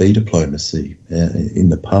V-diplomacy in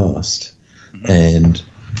the past, and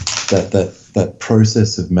that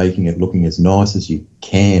process of making it looking as nice as you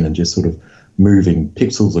can and just sort of moving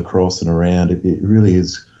pixels across and around, it really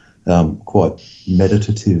is quite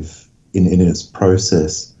meditative in its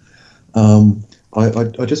process.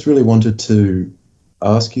 I just really wanted to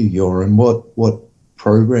ask you, Joran, what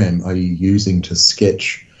program are you using to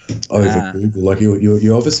sketch over Google? Like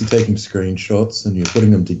you're obviously taking screenshots and you're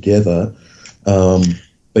putting them together,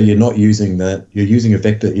 but you're not using that. You're using a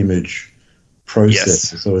vector image processor.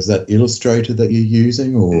 Yes. So is that Illustrator that you're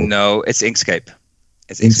using, or no? It's Inkscape.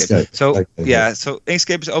 It's Inkscape. So so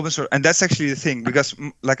Inkscape is open source, and that's actually the thing, because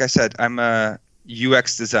like I said, I'm a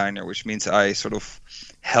UX designer, which means I sort of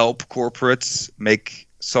help corporates make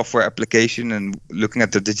software application and looking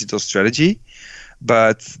at the digital strategy.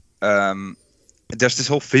 But there's this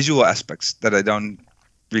whole visual aspects that I don't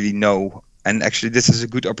really know. And actually, this is a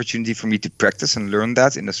good opportunity for me to practice and learn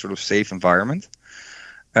that in a sort of safe environment.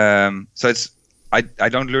 So I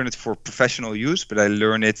don't learn it for professional use, but I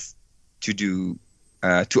learn it to do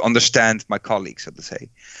to understand my colleagues, so to say.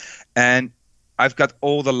 And I've got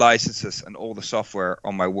all the licenses and all the software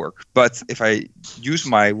on my work. But if I use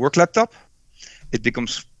my work laptop, it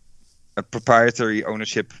becomes a proprietary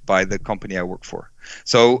ownership by the company I work for.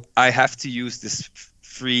 So I have to use this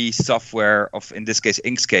free software of, in this case,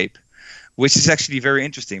 Inkscape, which is actually very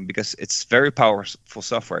interesting because it's very powerful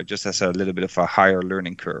software. It just has a little bit of a higher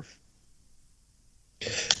learning curve.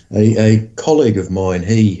 A colleague of mine,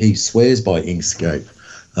 he swears by Inkscape,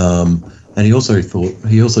 and he also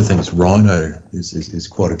thinks Rhino is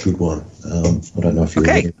quite a good one. I don't know if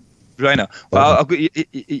you Rhino. Well,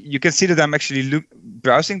 you can see that I'm actually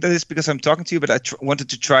browsing. That is because I'm talking to you, but I wanted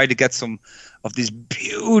to try to get some of these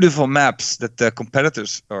beautiful maps that the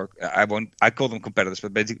competitors, or I call them competitors,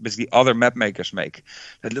 but basically other map makers make.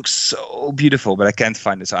 That looks so beautiful, but I can't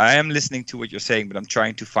find it. So I am listening to what you're saying, but I'm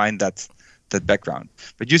trying to find that background.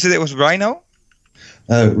 But you said it was Rhino?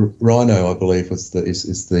 Rhino, I believe, is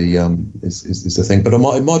the thing, but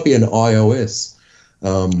it might be an iOS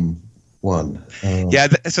one.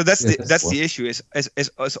 So that's the issue.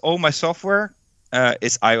 Is all my software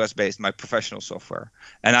is iOS based, my professional software,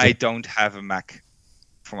 and I don't have a Mac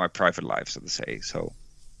for my private life, so to say. So.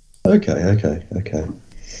 Okay.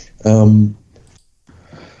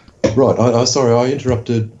 Right. Sorry, I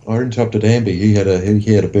interrupted Amby.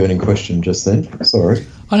 He had a burning question just then. Sorry.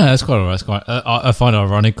 I know that's quite all right. I find it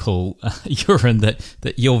ironical, Joran,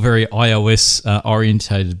 that you're very iOS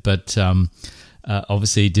orientated, but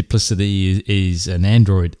obviously Duplicity is an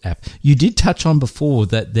Android app. You did touch on before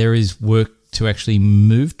that there is work to actually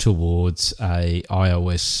move towards a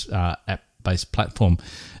iOS app-based platform.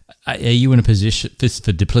 Are you in a position,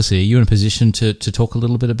 for Duplicity, are you in a position to talk a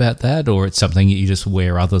little bit about that, or it's something that you just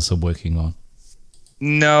aware others are working on?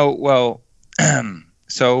 No, well,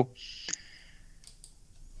 so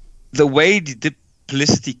the way the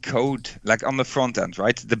Duplicity code, like on the front end,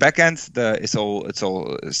 right? The back end, it's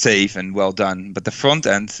all safe and well done, but the front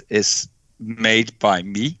end is made by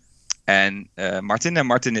me and Martin. And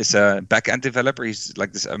Martin is a back-end developer. He's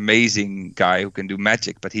like this amazing guy who can do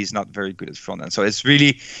magic, but he's not very good at front end. So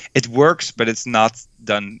it works, but it's not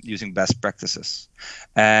done using best practices.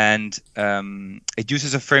 And it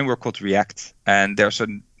uses a framework called React. And there's a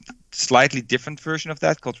slightly different version of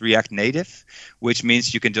that called React Native, which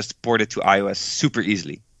means you can just port it to iOS super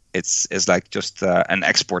easily. It's like just an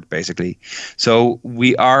export, basically. So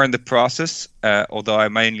we are in the process, although I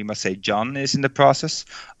mainly must say John is in the process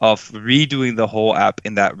of redoing the whole app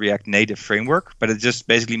in that React Native framework. But it just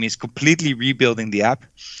basically means completely rebuilding the app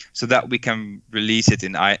so that we can release it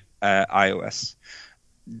in iOS.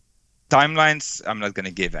 Timelines, I'm not going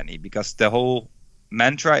to give any, because the whole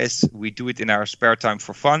mantra is we do it in our spare time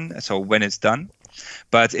for fun, so when it's done.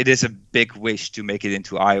 But it is a big wish to make it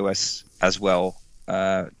into iOS as well.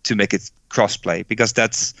 To make it crossplay, because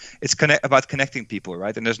it's about connecting people,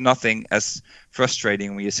 right? And there's nothing as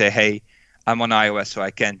frustrating when you say, hey, I'm on iOS so I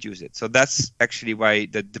can't use it. So that's actually why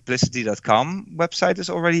the duplicity.com website is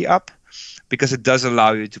already up, because it does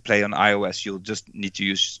allow you to play on iOS. You'll just need to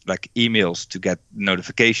use like emails to get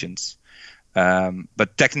notifications,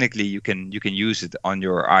 but technically you can use it on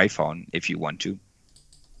your iPhone if you want to.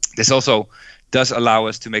 This also does allow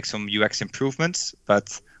us to make some UX improvements,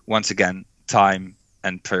 but once again, time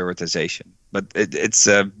and prioritization. But it's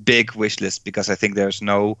a big wish list, because I think there's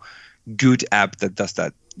no good app that does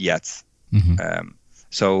that yet. Mm-hmm.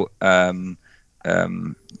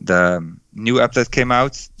 The new app that came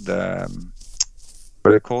out, what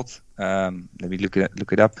are they called? Let me look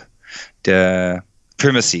it up. The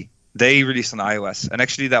Primacy. They released on iOS, and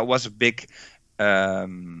actually that was a big eye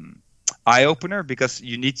opener, because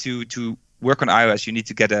you need to work on iOS. You need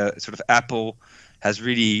to get a sort of Apple has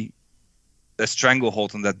really a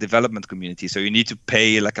stranglehold on that development community. So you need to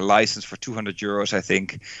pay like a license for €200, I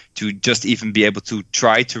think, to just even be able to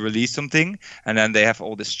try to release something. And then they have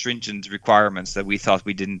all the stringent requirements that we thought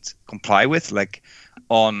we didn't comply with, like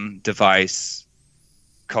on-device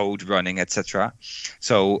code running, etc.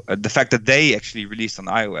 So the fact that they actually released on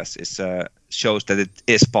iOS shows that it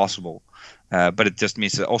is possible. But it just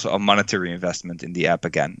means also a monetary investment in the app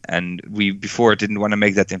again. And we before didn't want to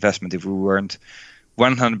make that investment if we weren't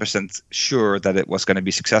 100% sure that it was going to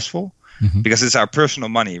be successful, because it's our personal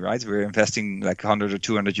money, right? We're investing like 100 or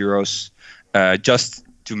 200 euros just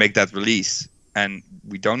to make that release. And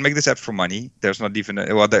we don't make this app for money. There's not even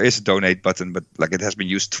there is a donate button, but like it has been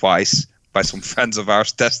used twice by some friends of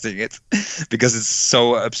ours testing it because it's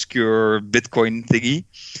so obscure Bitcoin thingy.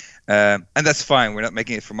 And that's fine. We're not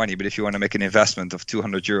making it for money. But if you want to make an investment of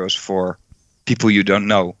 200 euros for people you don't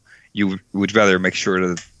know, you would rather make sure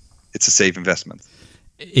that it's a safe investment.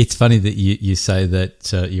 It's funny that you say that,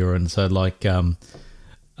 Joran. So like, I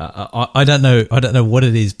don't know what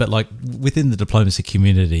it is, but like within the diplomacy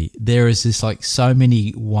community, there is this like so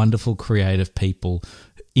many wonderful creative people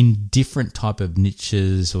in different type of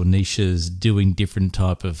niches doing different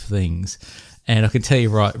type of things. And I can tell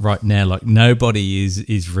you right now, like nobody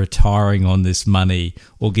is retiring on this money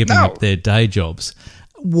or giving up their day jobs.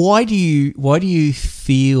 Why do you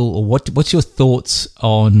feel, or what's your thoughts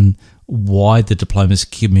on why the diplomacy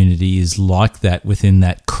community is like that within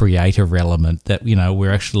that creator element, that, you know,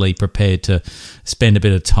 we're actually prepared to spend a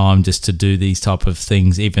bit of time just to do these type of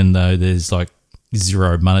things, even though there's like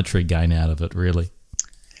zero monetary gain out of it, really.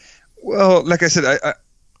 Well, like I said,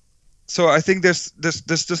 so I think there's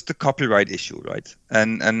just the copyright issue, right?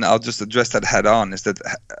 And I'll just address that head on. Is that,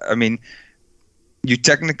 I mean, you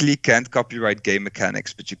technically can't copyright game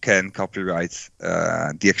mechanics, but you can copyright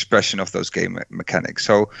the expression of those game mechanics.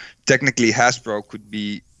 So technically, Hasbro could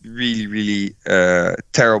be really, really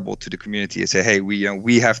terrible to the community and say, "Hey,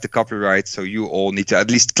 we have the copyright, so you all need to,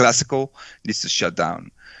 at least Classical needs to shut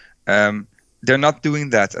down." They're not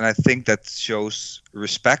doing that, and I think that shows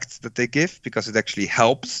respect that they give, because it actually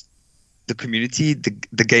helps the community,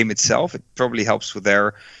 the game itself. It probably helps with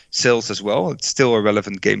their sales as well. It's still a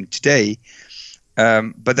relevant game today.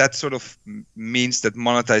 But that sort of means that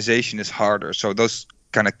monetization is harder. So those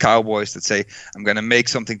kind of cowboys that say, I'm going to make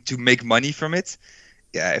something to make money from it.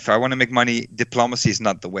 Yeah, if I want to make money, diplomacy is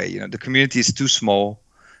not the way. You know, the community is too small.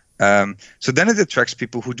 So then it attracts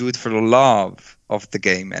people who do it for the love of the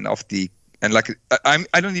game and like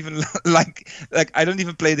I don't even like I don't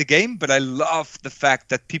even play the game, but I love the fact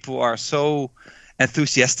that people are so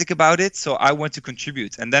enthusiastic about it. So I want to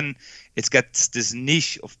contribute, and then it gets this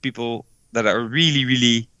niche of people that are really,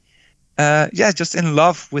 really, just in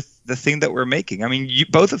love with the thing that we're making. I mean,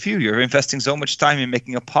 both of you're investing so much time in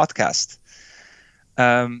making a podcast.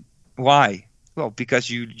 Why? Well, because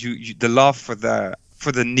you the love for the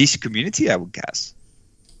niche community, I would guess.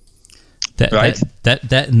 Right.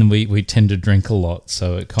 That and we tend to drink a lot,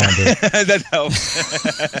 so it kind of that helps.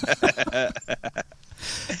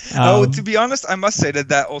 To be honest, I must say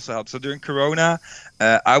that also helps. So during Corona,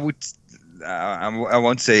 I won't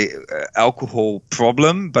say alcohol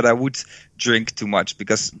problem, but I would drink too much,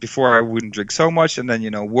 because before I wouldn't drink so much, and then, you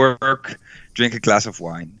know, work, drink a glass of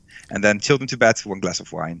wine, and then children to bed, 1 glass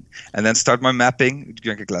of wine, and then start my mapping,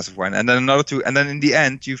 drink a glass of wine, and then another 2, and then in the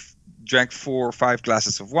end you've drank 4 or 5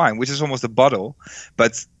 glasses of wine, which is almost a bottle,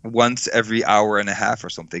 but once every hour and a half or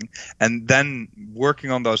something. And then working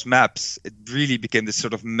on those maps, it really became this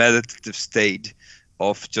sort of meditative state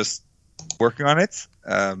of just working on it.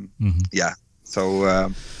 Yeah.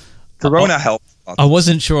 So Corona helped. I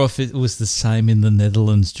wasn't sure if it was the same in the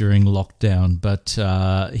Netherlands during lockdown, but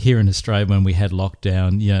here in Australia, when we had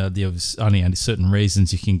lockdown, you know, there was only certain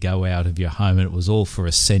reasons you can go out of your home, and it was all for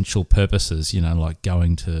essential purposes, you know, like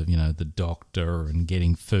going to, you know, the doctor and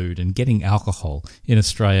getting food and getting alcohol. In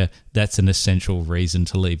Australia, that's an essential reason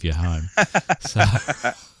to leave your home. So,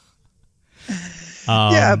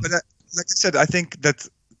 yeah, but like I said, I think that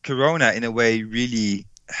Corona, in a way, really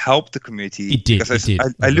helped the community. It did. Because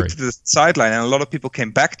I looked at the sideline, and a lot of people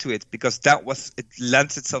came back to it, because it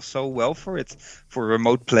lends itself so well for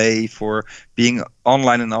remote play, for being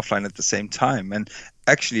online and offline at the same time. And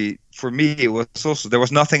actually, for me, it was also, there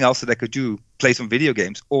was nothing else that I could do, play some video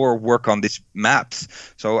games or work on these maps.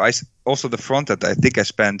 So the front end, I think I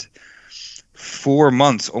spent 4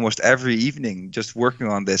 months almost every evening just working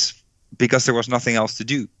on this, because there was nothing else to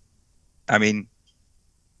do. I mean,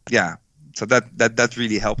 yeah. So that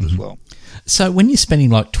really helped as well. So when you're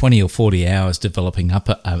spending like 20 or 40 hours developing up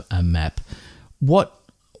a map, what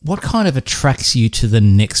kind of attracts you to the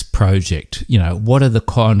next project? You know, what are the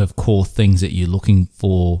kind of core things that you're looking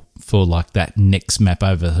for like that next map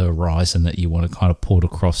over the horizon that you want to kind of port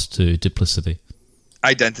across to Diplicity?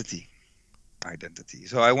 Identity.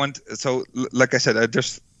 So like I said,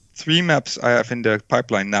 there's 3 maps I have in the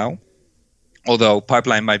pipeline now. Although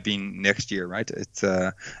pipeline might be next year, right? It's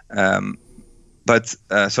so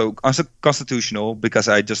also constitutional, because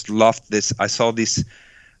I just loved this. I saw these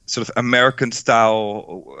sort of American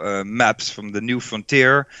style maps from the New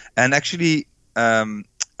Frontier, and actually,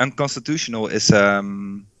 unconstitutional is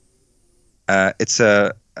it's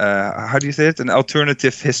a how do you say it? An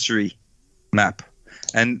alternative history map,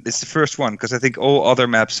 and it's the first one, because I think all other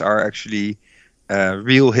maps are actually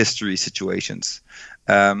real history situations.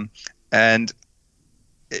 And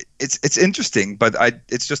it's interesting, but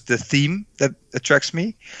it's just the theme that attracts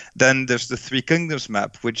me. Then there's the Three Kingdoms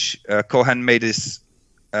map, which Kohan made his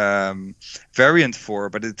variant for,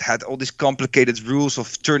 but it had all these complicated rules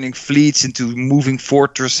of turning fleets into moving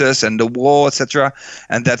fortresses and the wall, etc.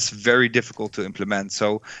 And that's very difficult to implement.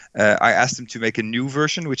 So I asked him to make a new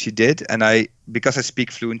version, which he did. And because I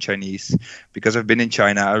speak fluent Chinese, because I've been in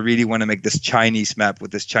China, I really want to make this Chinese map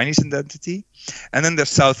with this Chinese identity. And then there's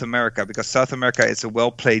South America, because South America is a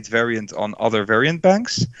well-played variant on other variant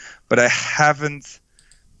banks, but I haven't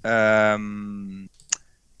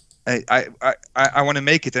I want to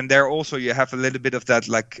make it, and there also you have a little bit of that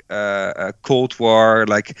like Cold War,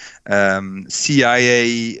 like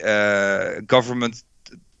CIA government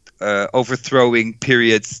overthrowing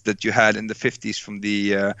periods that you had in the 50s from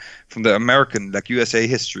the American, like USA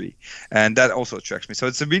history, and that also attracts me. So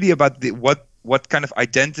it's really about what kind of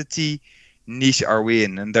identity niche are we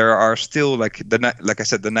in, and there are still like I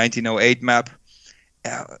said, the 1908 map.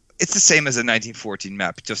 It's the same as the 1914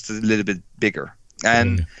 map, just a little bit bigger,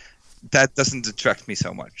 and that doesn't attract me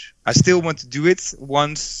so much. I still want to do it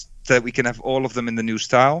once that we can have all of them in the new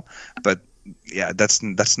style, but yeah, that's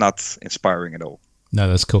not inspiring at all. No,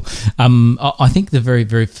 that's cool. I think the very,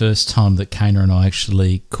 very first time that Kana and I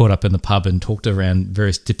actually caught up in the pub and talked around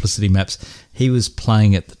various Diplicity maps, he was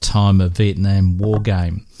playing at the time a Vietnam War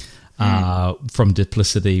game from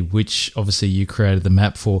Diplicity, which obviously you created the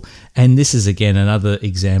map for. And this is, again, another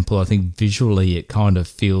example. I think visually it kind of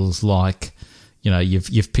feels like, you know,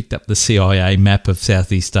 you've picked up the CIA map of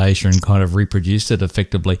Southeast Asia and kind of reproduced it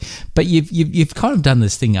effectively. But you've kind of done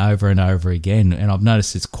this thing over and over again, and I've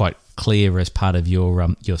noticed it's quite clear as part of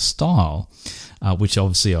your style, which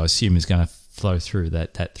obviously I assume is going to flow through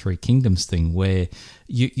that Three Kingdoms thing, where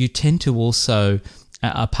you tend to also,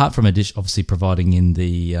 apart from obviously providing in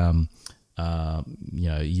the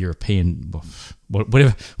European,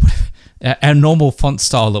 whatever our normal font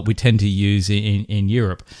style that we tend to use in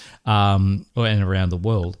Europe and around the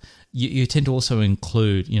world, you tend to also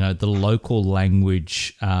include, you know, the local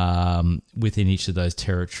language within each of those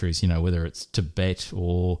territories, you know, whether it's Tibet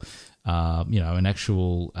or, an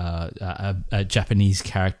actual a Japanese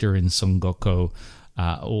character in Son Goku,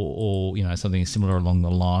 or you know, something similar along the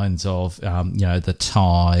lines of, the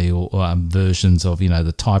Thai or versions of,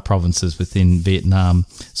 the Thai provinces within Vietnam.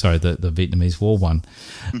 Sorry, the Vietnamese War one.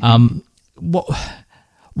 Mm-hmm.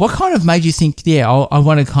 What kind of made you think, I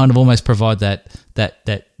want to kind of almost provide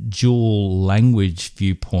that dual language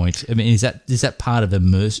viewpoint? I mean, is that part of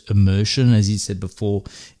immersion, as you said before,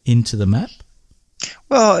 into the map?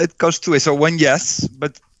 Well, it goes two ways. So one, yes,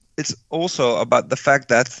 but it's also about the fact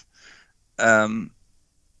that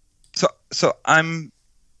so I'm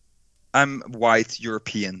white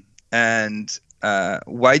European, and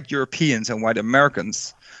white Europeans and white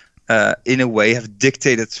Americans in a way have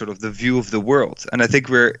dictated sort of the view of the world. And I think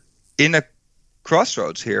we're in a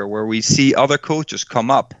crossroads here where we see other cultures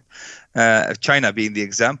come up, China being the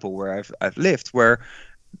example where I've lived, where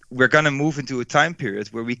we're going to move into a time period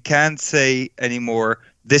where we can't say anymore,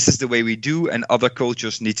 this is the way we do, and other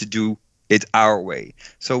cultures need to do it our way.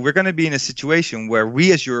 So we're going to be in a situation where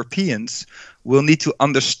we as Europeans will need to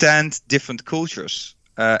understand different cultures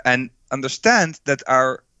and understand that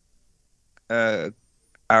our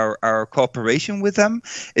cooperation with them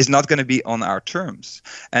is not going to be on our terms.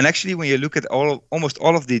 And actually, when you look at almost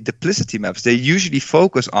all of the Diplicity maps, they usually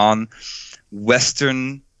focus on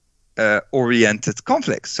Western oriented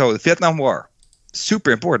conflicts. So the Vietnam War, super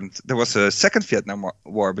important. There was a second Vietnam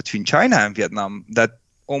War between China and Vietnam that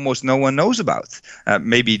almost no one knows about.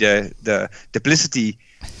 Maybe the Diplicity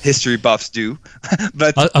history buffs do.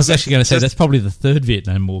 But I was actually going to say that's probably the third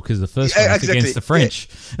Vietnam War, because the first one was against the French.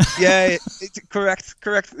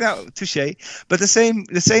 Correct. No, touche. But the same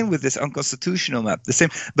with this unconstitutional map. The same.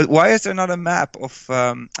 But why is there not a map of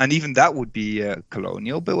and even that would be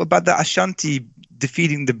colonial, but about the Ashanti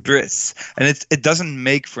defeating the Brits? And it doesn't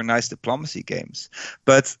make for nice diplomacy games.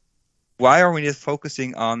 But why are we not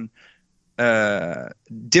focusing on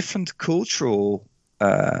different cultural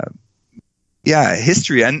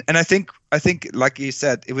history? And I think like you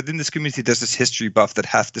said, within this community there's this history buff that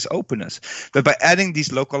has this openness, but by adding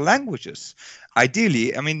these local languages,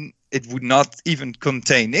 ideally, I mean, it would not even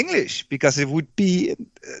contain English, because it would be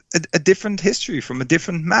a different history from a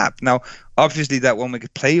different map. Now obviously that won't make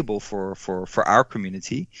it playable for our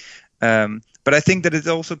community, but I think that it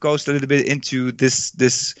also goes a little bit into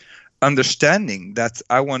this understanding that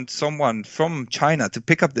I want someone from China to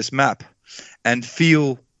pick up this map and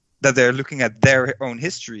feel that they're looking at their own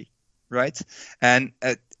history, right? And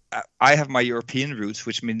I have my European roots,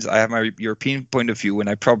 which means I have my European point of view, and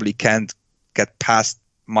I probably can't get past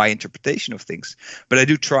my interpretation of things, but I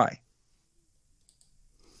do try.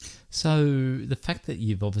 So the fact that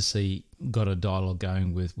you've obviously got a dialogue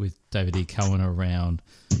going with David E. Cohen around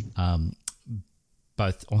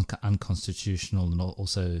both unconstitutional and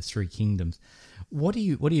also Three Kingdoms, what do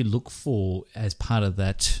you look for as part of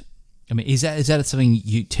that? I mean, is that something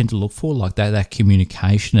you tend to look for, like that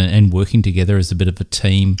communication and working together as a bit of a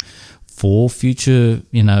team for future,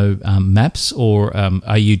 maps, or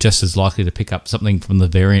are you just as likely to pick up something from the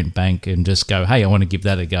variant bank and just go, hey, I want to give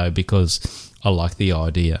that a go because I like the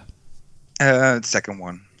idea? Second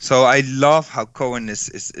one. So I love how Cohen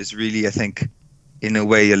is really, I think, in a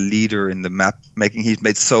way, a leader in the map making. He's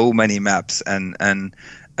made so many maps,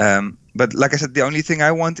 but like I said, the only thing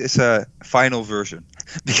I want is a final version,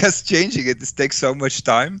 because changing it takes so much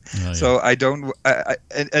time. Oh, yeah. So I don't,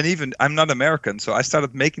 and even I'm not American, so I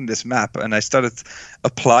started making this map and I started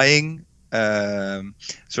applying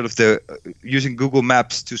sort of using Google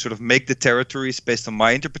Maps to sort of make the territories based on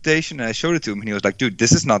my interpretation. And I showed it to him, and he was like, "Dude,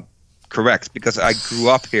 this is not correct, because I grew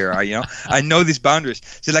up here. I know these boundaries."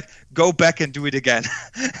 So like, go back and do it again.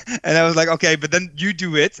 And I was like, okay, but then you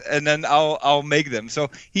do it, and then I'll make them. So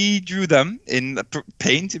he drew them in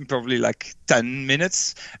Paint in probably like 10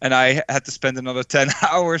 minutes, and I had to spend another 10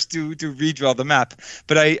 hours to redraw the map.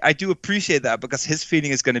 But I do appreciate that, because his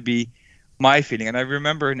feeling is going to be my feeling. And I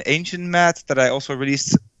remember in Ancient Math that I also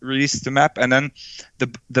released the map, and then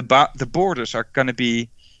the borders are going to be,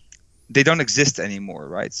 they don't exist anymore,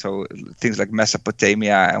 right? So things like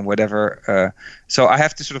Mesopotamia and whatever. So I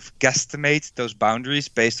have to sort of guesstimate those boundaries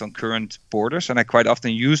based on current borders. And I quite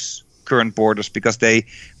often use current borders because they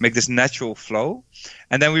make this natural flow.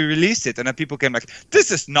 And then we released it, and then people came like,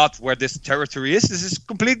 "This is not where this territory is. This is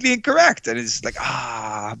completely incorrect." And it's like,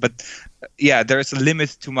 but yeah, there is a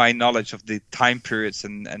limit to my knowledge of the time periods,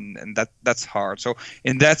 and that's hard. So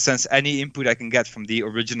in that sense, any input I can get from the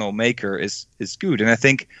original maker is good. And I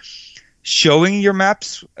think showing your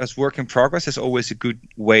maps as work in progress is always a good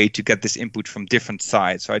way to get this input from different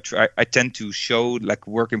sides. So I tend to show like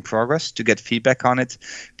work in progress to get feedback on it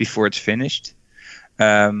before it's finished.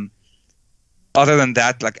 Other than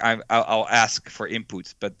that, like I'll ask for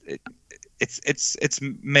input, but it's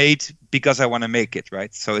made because I want to make it,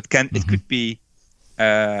 right? So it could be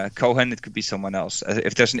Cohen, it could be someone else.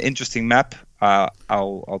 If there's an interesting map,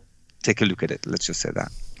 I'll take a look at it. Let's just say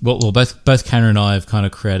that. Well, both Tanner and I have kind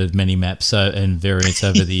of created many maps and variants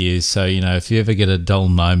over the years. So, if you ever get a dull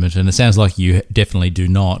moment, and it sounds like you definitely do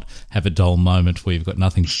not have a dull moment where you've got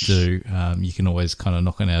nothing to do, you can always kind of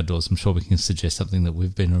knock on our doors. I'm sure we can suggest something that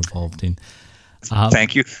we've been involved in.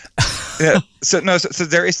 Thank you. So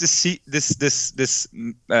there is this.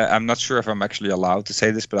 I'm not sure if I'm actually allowed to say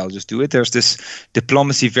this, but I'll just do it. There's this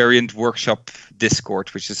diplomacy variant workshop Discord,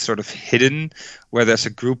 which is sort of hidden, where there's a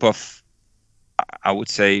group of, I would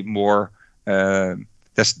say, more.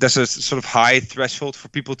 There's a sort of high threshold for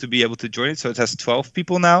people to be able to join it. So it has 12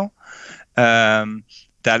 people now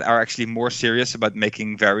that are actually more serious about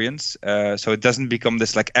making variants. So it doesn't become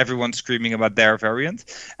this like everyone screaming about their variant.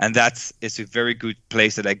 And that is a very good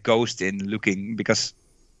place that I ghost in looking, because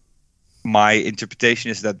my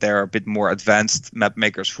interpretation is that there are a bit more advanced map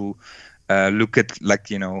makers who look at like,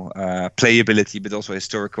 playability, but also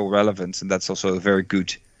historical relevance. And that's also a very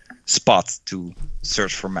good spot to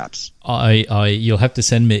search for maps. You'll have to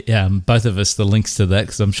send me both of us the links to that,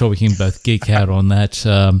 because I'm sure we can both geek out on that.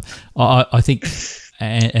 I think,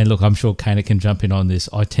 and look, I'm sure Kana can jump in on this.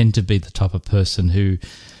 I tend to be the type of person who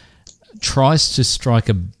tries to strike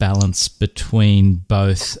a balance between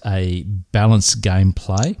both a balanced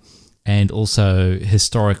gameplay and also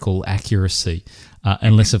historical accuracy.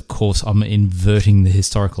 Unless, of course, I'm inverting the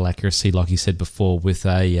historical accuracy, like you said before, with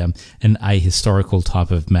an ahistorical type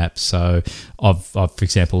of map. So I've for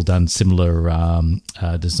example, done similar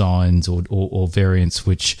designs or variants,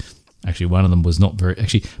 which actually one of them was not very...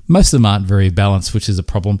 Actually, most of them aren't very balanced, which is a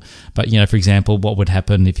problem. But, for example, what would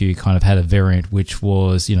happen if you kind of had a variant which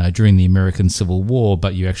was, during the American Civil War,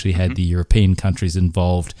 but you actually had the European countries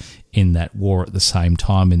involved in that war at the same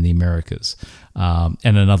time in the Americas.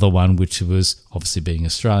 And another one which was obviously being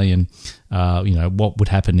Australian, what would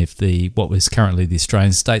happen if what was currently the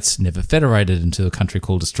Australian states never federated into a country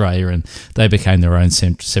called Australia, and they became their own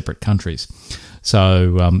separate countries.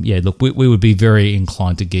 So, look, we would be very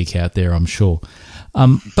inclined to geek out there, I'm sure.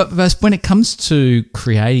 But when it comes to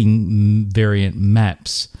creating variant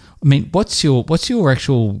maps, I mean, what's your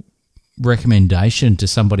actual recommendation to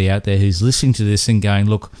somebody out there who's listening to this and going,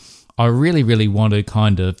 look, I really, really want to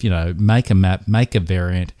kind of, make a map, make a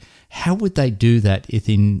variant. How would they do that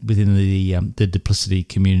within the Duplicity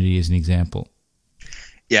community, as an example?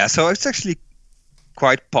 Yeah, so it's actually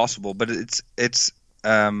quite possible, but it's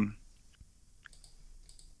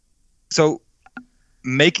so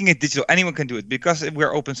making it digital, anyone can do it because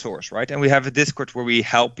we're open source, right? And we have a Discord where we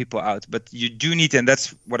help people out. But you do need, and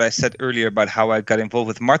that's what I said earlier about how I got involved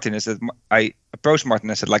with Martin, is that I approached Martin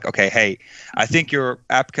and said like, okay, hey, I think your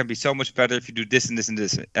app can be so much better if you do this and this and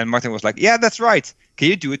this. And Martin was like, yeah, that's right. Can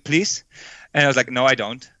you do it, please? And I was like, no, I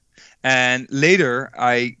don't. And later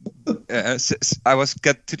I was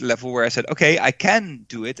got to the level where I said, okay, I can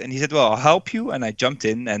do it. And he said, well, I'll help you. And I jumped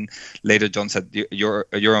in. And later John said, you're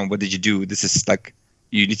on. What did you do? This is like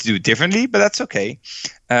you need to do it differently, but that's okay.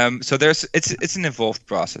 So it's an involved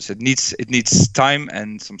process. It needs time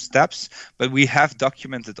and some steps, but we have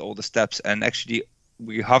documented all the steps, and actually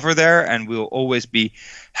we hover there, and we'll always be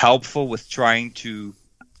helpful with trying to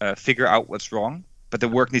figure out what's wrong. But the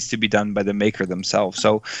work needs to be done by the maker themselves.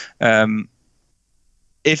 So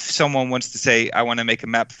if someone wants to say, I want to make a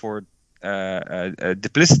map for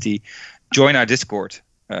Duplicity, join our Discord.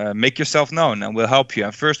 Make yourself known, and we'll help you.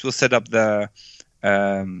 And first, we'll set up the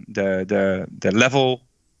level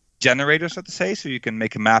generator, so to say, so you can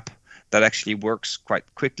make a map that actually works quite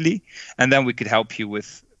quickly. And then we could help you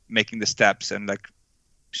with making the steps and like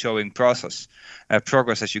showing progress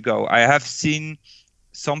as you go. I have seen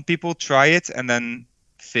some people try it and then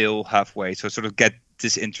fail halfway, so sort of get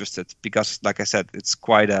disinterested because, like I said, it's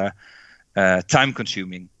quite a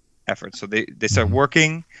time-consuming effort. So they start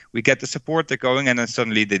working, we get the support, they're going, and then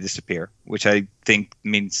suddenly they disappear, which I think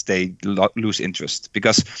means they lose interest,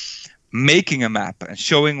 because making a map and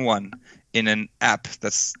showing one in an app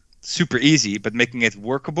that's super easy, but making it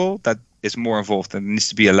workable, that is more involved, and there needs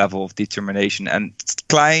to be a level of determination and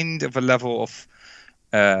kind of a level of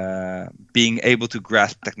being able to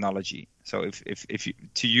grasp technology. So if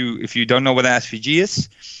you don't know what an SVG is,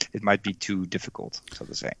 it might be too difficult, so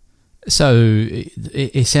to say. So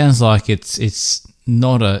it sounds like it's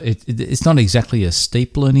not exactly a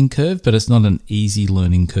steep learning curve, but it's not an easy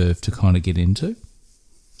learning curve to kind of get into.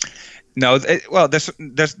 No, there's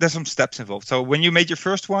some steps involved. So when you made your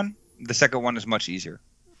first one, the second one is much easier,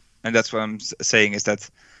 and that's what I'm saying is that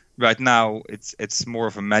right now it's more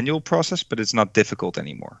of a manual process, but it's not difficult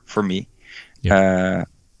anymore for me. Yeah.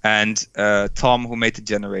 And Tom, who made the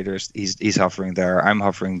generators, he's hovering there. I'm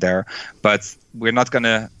hovering there, but we're not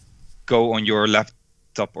gonna go on your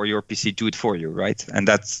laptop or your PC, do it for you, right? And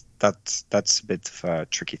that's a bit of a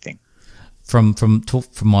tricky thing. From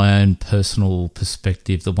my own personal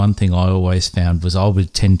perspective, the one thing I always found was I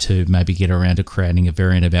would tend to maybe get around to creating a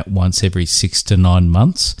variant about once every 6 to 9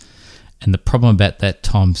 months, and the problem about that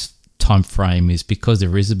time frame is because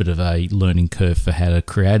there is a bit of a learning curve for how to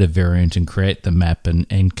create a variant and create the map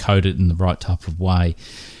and code it in the right type of way,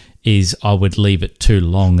 is I would leave it too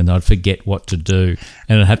long and I'd forget what to do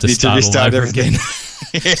and I'd have to start all over again.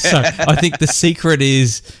 So I think the secret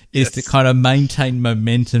is to kind of maintain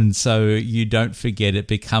momentum so you don't forget. It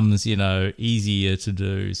becomes, easier to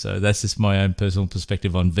do. So that's just my own personal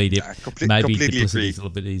perspective on VDIP. Maybe Duplicity is a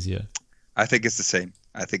little bit easier. I think it's the same.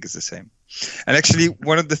 And actually,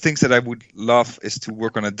 one of the things that I would love is to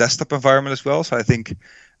work on a desktop environment as well. So I think,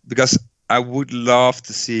 because I would love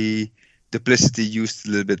to see Duplicity used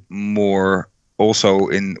a little bit more also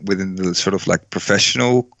within the sort of like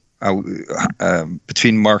professional,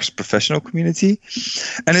 between Mark's professional community.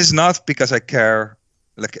 And it's not because I care,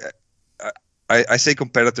 like I say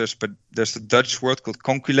competitors, but there's a Dutch word called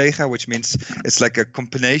conculega, which means it's like a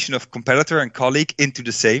combination of competitor and colleague into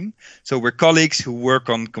the same. So we're colleagues who work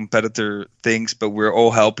on competitor things, but we're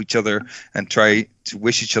all help each other and try to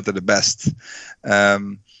wish each other the best.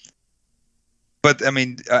 But I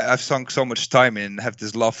mean, I've sunk so much time in and have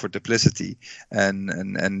this love for Duplicity,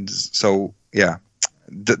 and so yeah,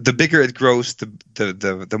 the bigger it grows,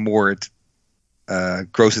 the more it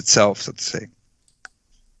grows itself, so to say.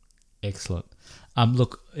 Excellent.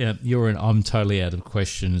 Look, I'm totally out of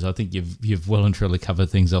questions. I think you've well and truly covered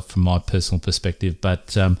things off from my personal perspective. But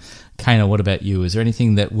Keino, what about you? Is there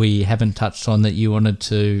anything that we haven't touched on that you wanted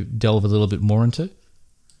to delve a little bit more into?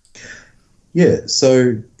 Yeah,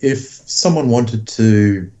 so if someone wanted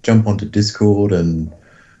to jump onto Discord and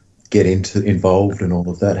get involved and all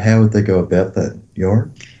of that, how would they go about that,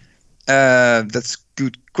 Joran? That's a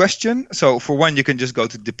good question. So for one, you can just go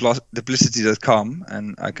to duplicity.com,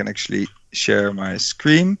 and I can actually share my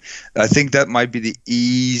screen. I think that might be the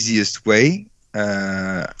easiest way.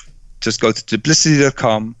 Just go to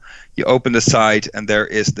duplicity.com, you open the site, and there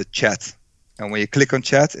is the chat. And when you click on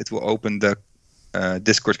chat, it will open the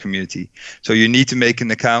Discord community. So you need to make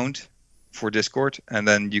an account for Discord, and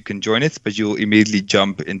then you can join it, but you'll immediately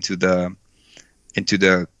jump into the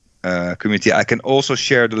community. I can also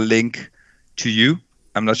share the link to you.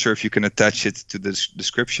 I'm not sure if you can attach it to the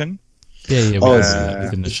description. Yeah.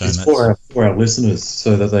 It's for our listeners,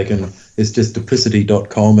 so that they can. It's just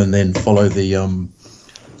duplicity.com, and then follow the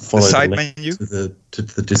side the link menu to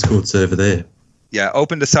the Discord server there. Yeah,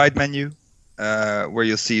 open the side menu. Where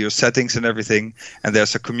you'll see your settings and everything, and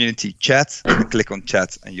there's a community chat, and click on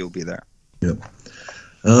chat and you'll be there. Yep.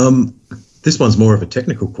 This one's more of a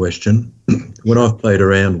technical question. When I've played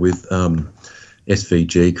around with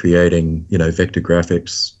SVG, creating vector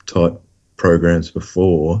graphics type programs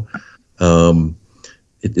before,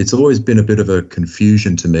 it's always been a bit of a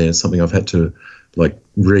confusion to me, and something I've had to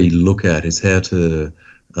re-look at is how to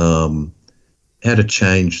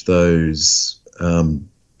change those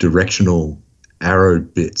directional arrow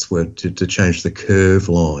bits to change the curve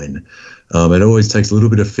line. It always takes a little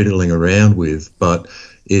bit of fiddling around with, but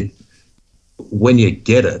when you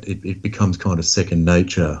get it, it becomes kind of second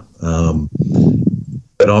nature.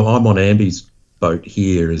 But I'm on Ambi's boat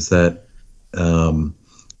here, is that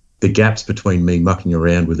the gaps between me mucking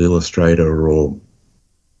around with Illustrator or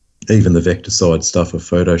even the vector side stuff of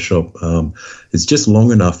Photoshop is just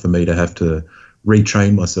long enough for me to have to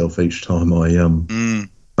retrain myself each time I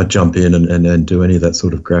jump in and do any of that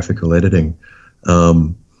sort of graphical editing.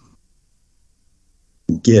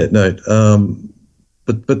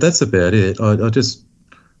 But that's about it. I just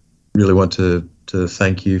really want to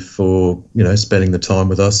thank you for spending the time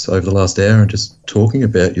with us over the last hour and just talking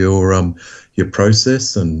about your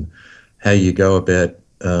process and how you go about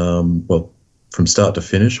from start to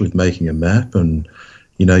finish with making a map, and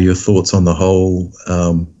your thoughts on the whole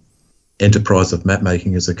enterprise of map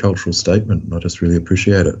making as a cultural statement. I just really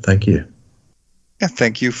appreciate it. Thank you. Yeah,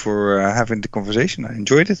 thank you for having the conversation. I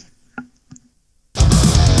enjoyed it.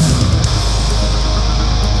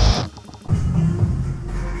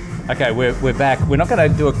 Okay, we're back. We're not going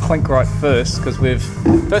to do a clink right first because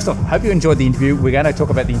first off, hope you enjoyed the interview. We're going to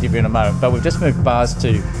talk about the interview in a moment, but we've just moved bars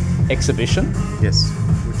to Exhibition. Yes,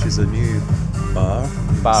 which is a new bar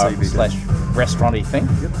 / restaurant-y thing.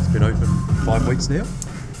 Yep, it's been open 5 weeks now.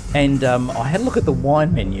 And I had a look at the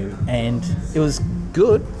wine menu, and it was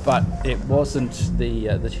good, but it wasn't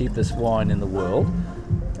the cheapest wine in the world.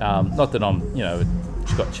 Not that I'm,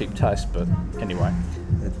 it's got cheap taste, but anyway.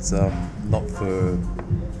 It's not for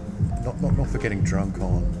getting drunk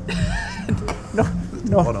on.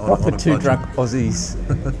 not for two drunk Aussies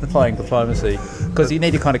playing diplomacy, because you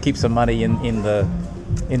need to kind of keep some money in the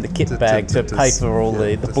kit bag to pay for all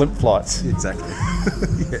the blimp flights. Exactly.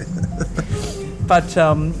 Yeah. But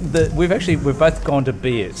we've both gone to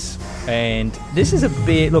beers, and this is a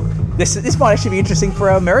beer. Look, this might actually be interesting for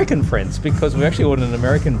our American friends because we actually ordered an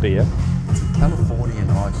American beer. It's a Californian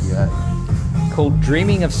IPA called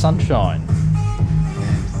Dreaming of Sunshine.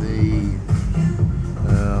 And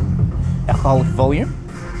the alcoholic volume?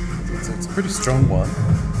 It's a pretty strong one.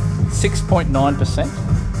 6.9%.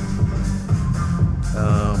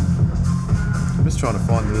 I'm just trying to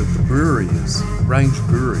find the brewery is Range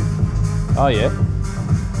Brewery. Oh yeah.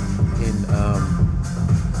 In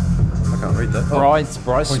I can't read that.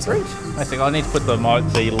 Bryce Street. I think I need to put the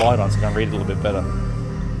light on so I can read it a little bit better.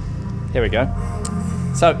 Here we go.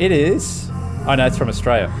 So it is. Oh no, it's from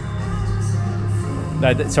Australia.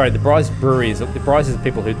 No, the Bryce Brewery is the Bryce is the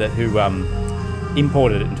people who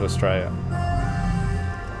imported it into Australia.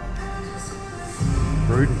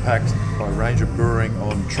 Brewed and packed by Ranger Brewing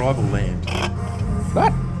on tribal land.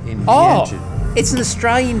 What? In Tianjin. It's an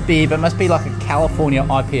Australian beer, but it must be like a California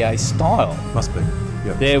IPA style. Must be.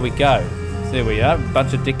 Yep. There we go. There we are. A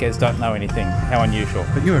bunch of dickheads don't know anything. How unusual.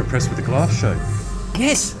 But you were impressed with the glass show.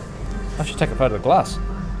 Yes. I should take a photo of the glass.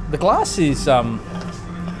 The glass is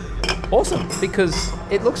awesome because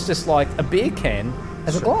it looks just like a beer can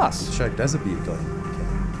as a glass. It's shaped as a beer can.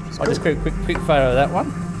 I'll just quick photo of that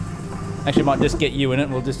one. Actually, might just get you in it.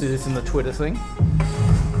 We'll just do this in the Twitter thing.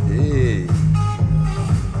 Yeah.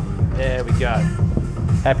 There we go.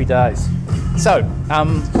 Happy days. So,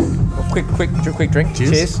 quick drink.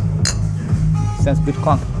 Cheers. Sounds good.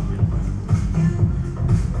 Clunk.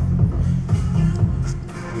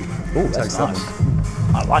 Oh, that's nice.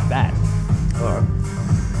 I like that. All right.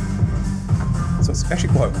 So it's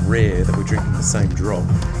actually quite rare that we're drinking the same drop.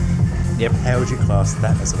 Yep. How would you class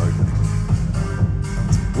that as an opening?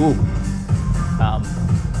 Ooh.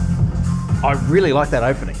 I really like that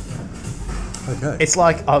opening. Okay. It's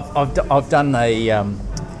like I've done a.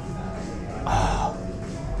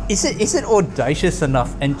 Is it audacious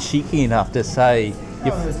enough and cheeky enough to say?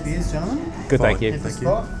 Those beers, gentlemen. Good, thank you. Hit the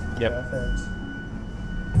spot. Yep. Perfect.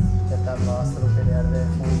 Get that last little bit out of there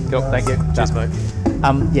for you. Cool, thank you. Cheers, mate.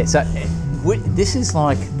 Yeah. So this is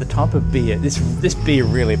like the type of beer. This beer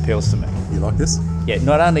really appeals to me. You like this? Yeah.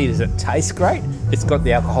 Not only does it taste great, it's got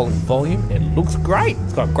the alcoholic volume. It looks great.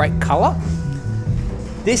 It's got great colour.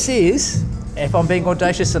 This is, if I'm being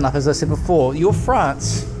audacious enough, as I said before, you're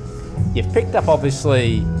France. You've picked up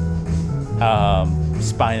obviously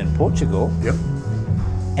Spain and Portugal. Yep.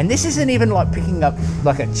 And this isn't even like picking up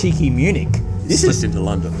like a cheeky Munich. This Slipped is into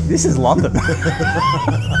London. This is London.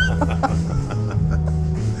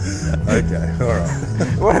 Okay, all right.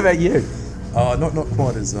 What about you? Not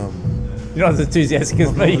quite as You're not as enthusiastic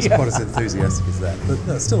as me. Not quite as enthusiastic as that, but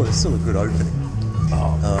no, still a good opening.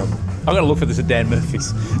 I'm going to look for this at Dan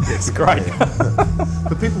Murphy's. It's great.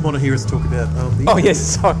 But people want to hear us talk about the Oh yes,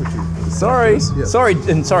 sorry, Yeah.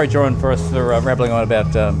 sorry, John, for us for rambling on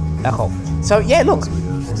about alcohol. So yeah, look,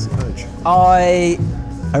 Lost the page. I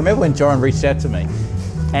remember when Joran reached out to me,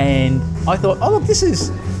 and I thought, oh look, this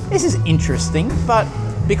is interesting, but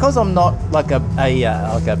because I'm not like a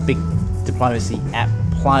big diplomacy app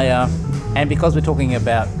player, and because we're talking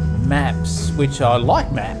about maps, which I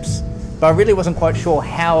like maps, but I really wasn't quite sure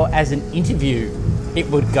how, as an interview, it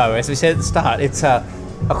would go. As we said at the start, it's a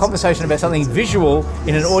conversation about something visual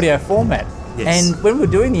in an audio format. Yes. And when we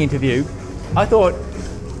were doing the interview, I thought,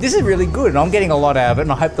 this is really good, and I'm getting a lot out of it,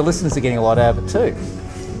 and I hope the listeners are getting a lot out of it too.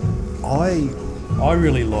 I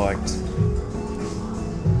really liked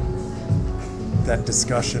that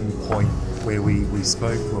discussion point where we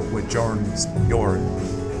spoke, where Joran spoke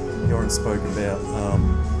about.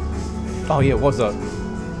 Oh yeah, it was a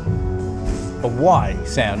Y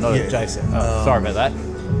sound, not Yeah. a J sound. Oh, sorry about that.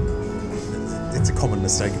 It's a common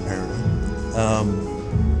mistake apparently.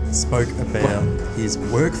 Spoke about his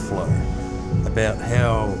workflow, about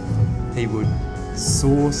how he would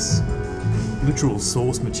source literal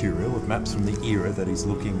source material of maps from the era that he's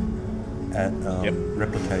looking at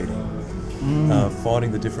replicating,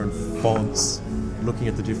 finding the different fonts, looking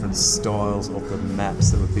at the different styles of the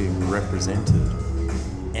maps that were being represented,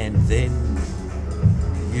 and then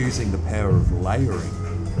using the power of layering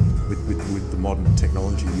with the modern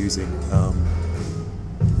technology, using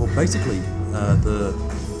basically the,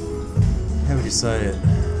 how would you say it,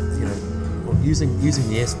 using the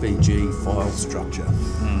SVG file structure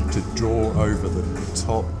to draw over the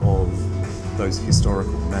top of those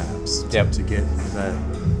historical maps to get that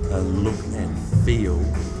look and feel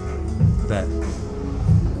that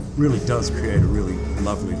really does create a really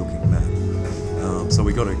lovely looking map. So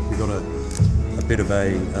we got a bit of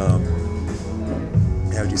a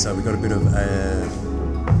how would you say, we got a bit of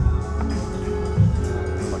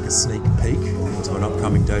like a sneak peek to an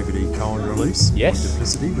upcoming David E. Cohen release, Yes. on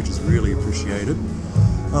Duplicity, which is really appreciated.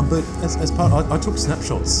 But as part, I took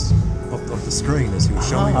snapshots of the screen as he was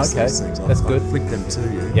showing us okay. these things. That's good. I flicked them to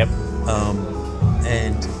you. Yep.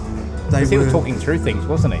 And they He were was talking through things,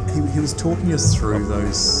 wasn't he? he was talking us through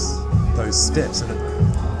those steps, and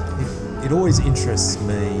it always interests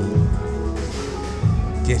me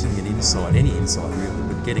getting an insight, any insight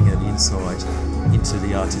really, but getting an insight into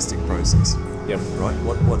the artistic process. Yep. Right?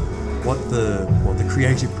 What the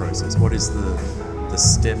creative process? What is the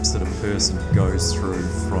steps that a person goes through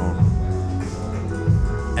from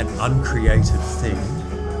an uncreated thing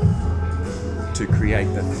to create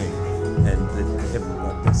that thing? And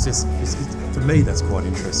it's for me, that's quite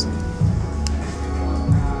interesting.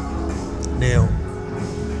 Now,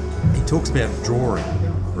 he talks about drawing,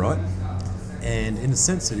 right? And in a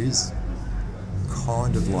sense, it is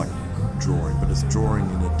kind of like drawing, but it's drawing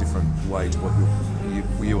in a different way to what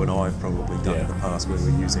you and I have probably done in the past, where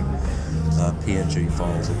we're using PNG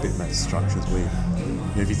files or bitmap structures. Where,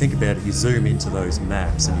 if you think about it, you zoom into those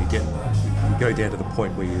maps and you go down to the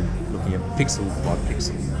point where you're looking at pixel by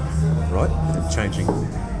pixel, right, and changing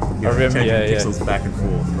pixels back and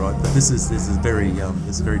forth, right. But this is a very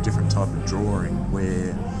different type of drawing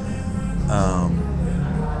where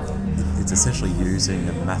it's essentially using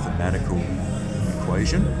a mathematical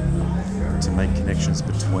equation to make connections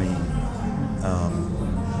between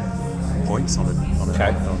points on an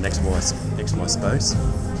XY space,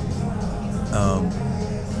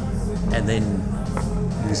 and then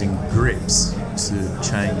using grips to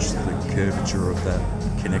change the curvature of that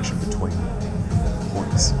connection between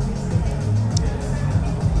points.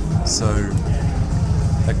 So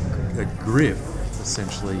a grip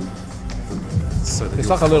essentially, so that It's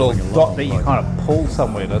you're like a little following dot along, that you like- kind of pull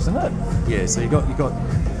somewhere, doesn't it? Yeah, so you got your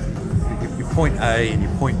point A and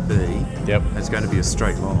your point B. Yep. It's going to be a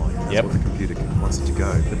straight line. That's Yep. what the computer wants it to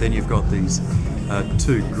go. But then you've got these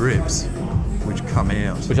two grips which come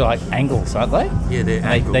out. Which are like angles, aren't they? Yeah, they're And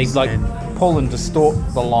angles. they like and pull and distort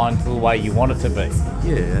the line to the way you want it to be.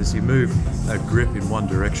 yeah, as you move a grip in one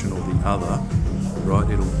direction or the other, right,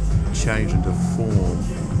 it'll change and deform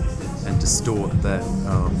and distort that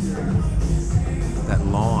that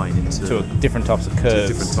line into To different types of to curves.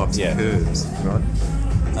 different types Yeah. of curves, right?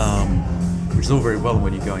 Which is all very well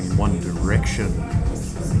when you're going in one direction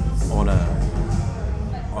on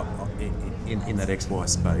in that XY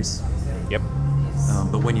space. Yep.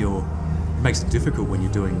 But when it makes it difficult when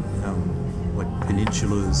you're doing like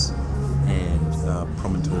peninsulas and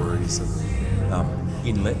promontories and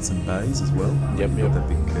inlets and bays as well. Yep, You've got that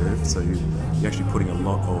big curve, so you're actually putting a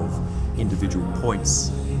lot of individual points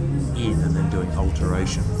in and then doing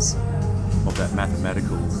alterations of that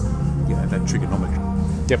mathematical that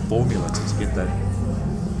trigonometric formula to get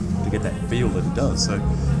that feel that it does. So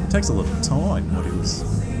it takes a lot of time what he was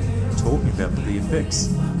talking about, but the effects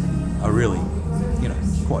are really,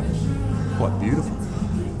 quite beautiful.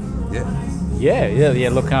 Yeah.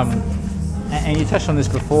 Look, and you touched on this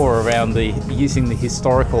before around using the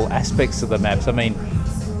historical aspects of the maps. I mean,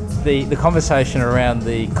 the conversation around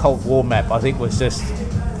the Cold War map, I think, was just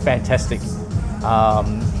fantastic.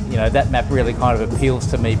 That map really kind of appeals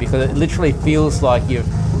to me because it literally feels like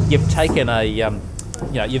you've taken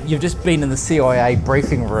you've just been in the CIA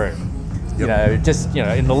briefing room. Yep.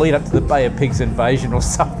 In the lead up to the Bay of Pigs invasion or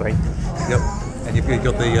something. Yep. And you've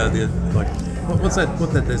got the what's that?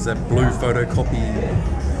 There's that blue photocopy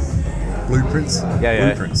blueprints.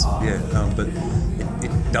 Blueprints. Yeah. But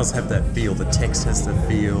it does have that feel. The text has the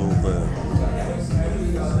feel.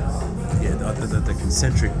 The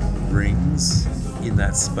concentric rings in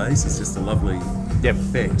that space. It's just a lovely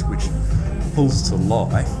effect which pulls to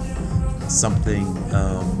life something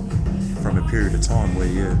from a period of time where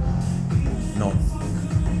you're not.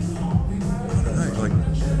 I don't know. Like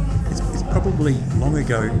it's probably long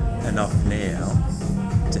ago enough now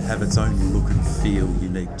to have its own look and feel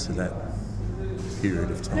unique to that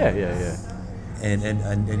period of time. Yeah.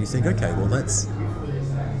 And you think, okay, well that's.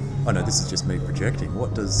 I know this is just me projecting.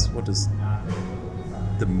 What does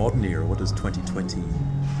the modern era? What does 2020?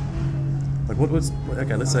 Like what was?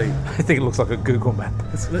 Okay, let's say. I think it looks like a Google map.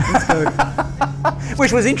 Let's go.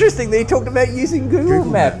 Which was interesting that he talked about using Google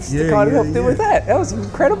Maps to kind of help deal with that. That was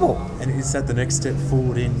incredible. And is that the next step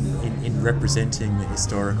forward in representing the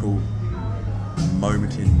historical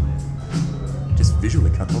moment in just visual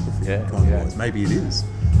cartography? Wise? Maybe it is.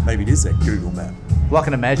 Maybe it is that Google map. Well, I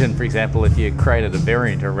can imagine, for example, if you created a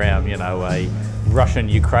variant around, a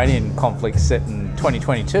Russian-Ukrainian conflict set in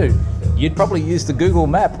 2022, you'd probably use the Google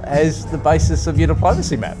map as the basis of your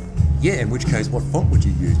diplomacy map. Yeah, in which case, what font would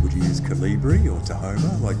you use? Would you use Calibri or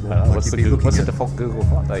Tahoma? What's the default Google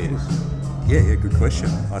font they use? Yeah, good question.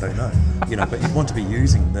 I don't know. But you'd want to be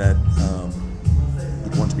using that.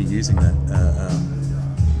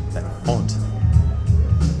 That font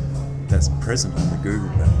that's present on the Google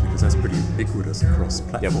map because that's pretty ubiquitous across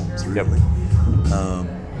platforms, really.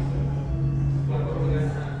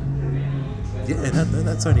 And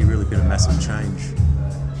that's only really been a massive change.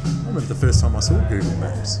 I remember the first time I saw Google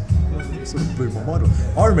Maps. It sort of blew my mind.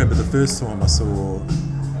 I remember the first time I saw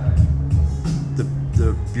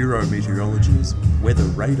the Bureau of Meteorology's weather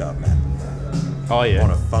radar map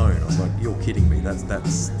on a phone. I was like, you're kidding me.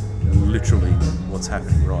 That's literally what's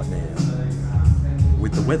happening right now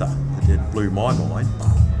with the weather. It blew my mind.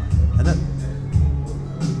 And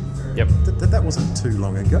that wasn't too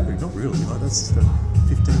long ago. Not really. Like that's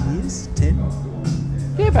 15 years, 10.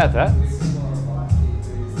 Yeah, about that.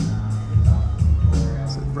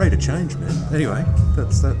 It's a rate of change, man. Anyway,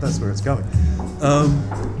 that's where it's going.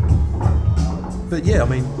 But yeah, I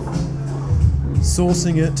mean,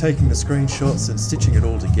 sourcing it, taking the screenshots and stitching it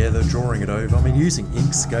all together, drawing it over. I mean, using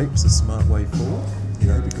Inkscape's a smart way forward,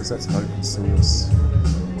 because that's an open source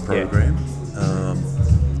program.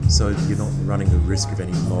 So you're not running the risk of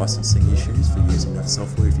any licensing issues for using that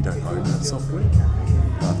software if you don't own that software.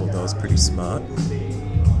 I thought that was pretty smart.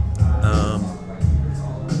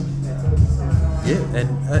 And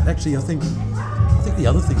actually, I think the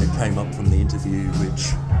other thing that came up from the interview,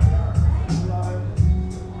 which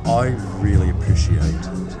I really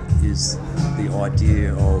appreciated, is the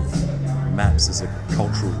idea of maps as a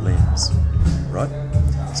cultural lens, right?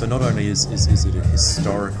 So not only is it a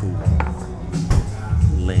historical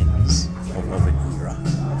lens of an era,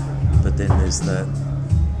 but then there's that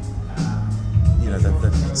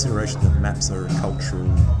that consideration that maps are a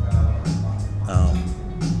cultural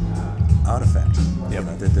artifact.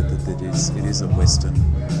 It is a Western,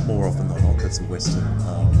 more often than not, that's a Western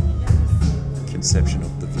conception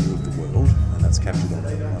of the view of the world, and that's captured on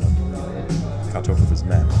a cartographer's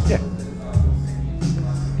map. Yeah.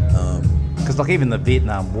 Because like even the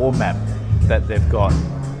Vietnam War map that they've got,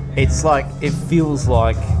 it feels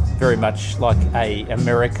like very much like a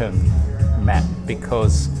American map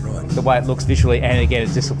because the way it looks visually, and again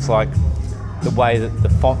it just looks like the way that the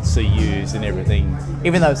fonts are used and everything,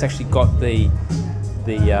 even though it's actually got the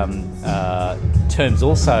terms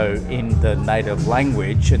also in the native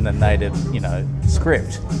language and the native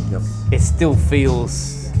script. It still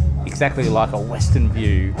feels exactly like a Western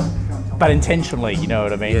view, but intentionally, you know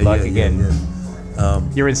what I mean?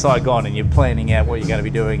 You're in Saigon and you're planning out what you're going to be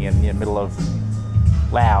doing in the middle of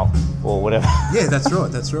Laos or whatever. Yeah, that's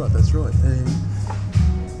right. And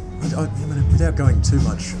without going too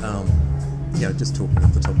much, just talking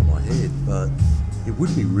off the top of my head, but it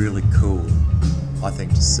would be really cool I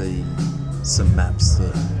think, to see some maps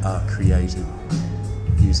that are created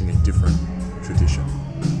using a different tradition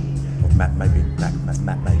of map making.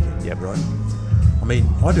 Yep. Right. I mean,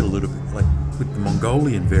 I did a little bit like with the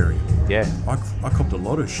Mongolian variant. Yeah. I copped a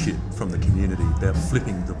lot of shit from the community about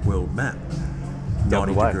flipping the world map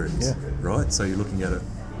 90 way, degrees. yeah. Right. So you're looking at it.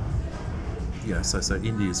 You know, so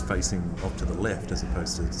India's facing off to the left as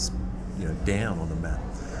opposed to, you know, down on the map.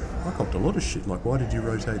 I copped a lot of shit, like, why did you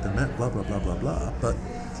rotate the map, blah, blah, blah, blah, blah. But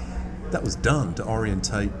that was done to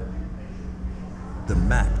orientate the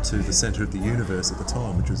map to the centre of the universe at the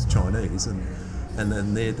time, which was Chinese, and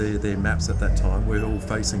then their maps at that time were all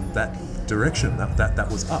facing that direction. That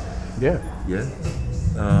was up. Yeah. Yeah.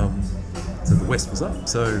 So the west was up.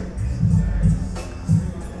 So,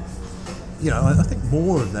 you know, I think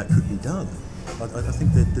more of that could be done. I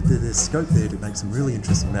think that there's scope there to make some really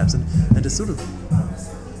interesting maps and to sort of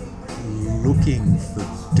looking for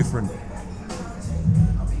different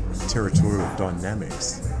territorial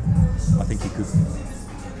dynamics. I think you could.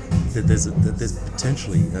 There's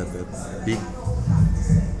potentially a big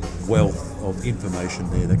wealth of information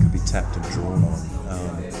there that could be tapped and drawn on.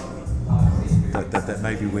 That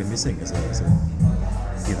maybe we're missing as a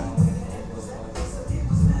you know,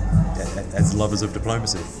 as lovers of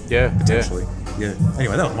diplomacy. Yeah, potentially. Yeah.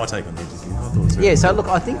 Anyway, that was my take on the interview. I thought it was Yeah, so look,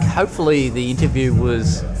 I think hopefully the interview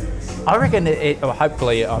was, I reckon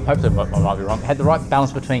hopefully I might be wrong, had the right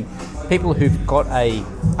balance between people who've got a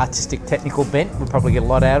artistic technical bent will probably get a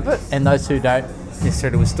lot out of it, and those who don't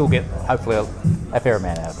necessarily will still get hopefully a fair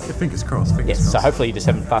amount out of it. Yeah, fingers crossed. Yes, so hopefully you just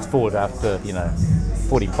haven't fast forward after,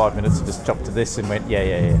 45 minutes and just jumped to this and went,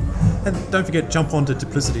 yeah. And don't forget, jump onto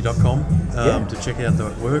duplicity.com to check out the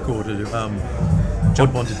work, or to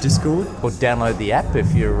jump onto Discord. Or download the app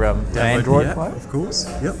if you're an Download Android the app, player. of course.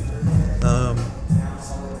 Yep.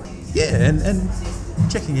 And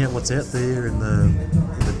checking out what's out there in the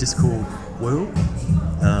Discord world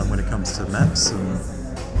when it comes to maps and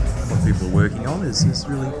what people are working on is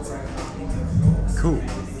really cool.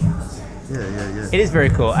 Yeah. It is very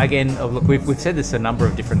cool. Again, look, we've said this a number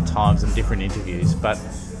of different times in different interviews, but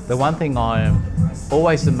the one thing I am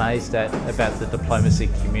always amazed at about the diplomacy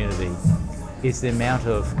community is the amount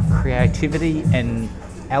of creativity and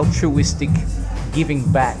altruistic giving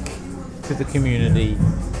back to the community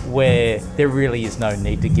where there really is no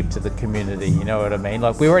need to give to the community, you know what I mean?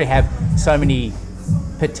 Like, we already have so many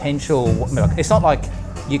potential... It's not like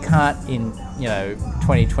you can't, in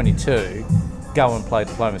 2022, go and play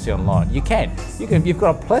diplomacy online. You can. You've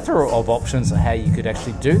got a plethora of options on how you could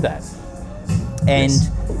actually do that. And Yes.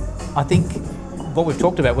 I think what we've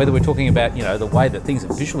talked about, whether we're talking about, the way that things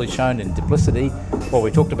are visually shown in Duplicity, what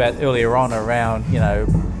we talked about earlier on around,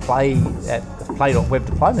 play.web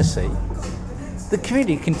diplomacy, the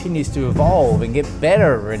community continues to evolve and get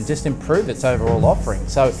better and just improve its overall offering.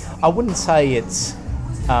 So I wouldn't say it's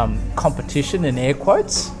competition in air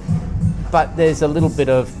quotes, but there's a little bit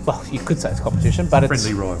of, well, you could say it's competition, but it's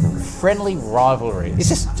friendly rivalry. It's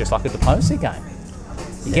just like a diplomacy game.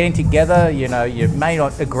 You're getting together, you may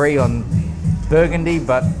not agree on Burgundy,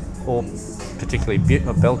 or particularly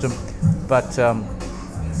Belgium, but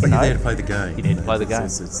you're there to play the game. You need to play the game.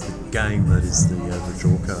 It's the game that is the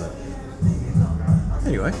draw card.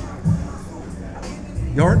 Anyway,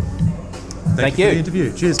 Joran, thank you for the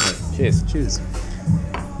interview. Cheers, mate. Cheers.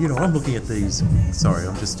 I'm looking at these. Sorry,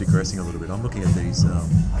 I'm just digressing a little bit. I'm looking at these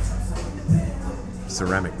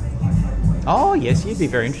ceramic. Oh yes, you'd be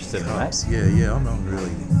very interested cups. in that. Yeah. I'm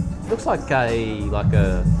really. Looks like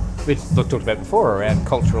a we talked about before around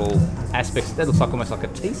cultural aspects. That looks like almost like a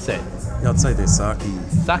tea set. Yeah, I'd say they're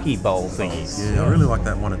sake bowl thingies. Yeah, I really like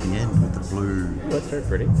that one at the end with the blue. Oh, that's very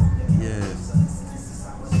pretty. Yeah.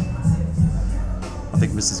 I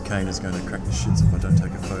think Mrs. Kane is going to crack the shits if I don't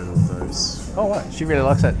take a photo of those. Oh, right. She really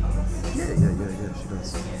likes that. Yeah, she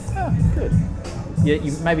does. Oh, good. Yeah,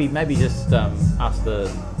 you maybe just ask the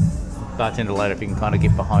bartender later if you can kind of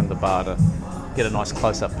get behind the bar to get a nice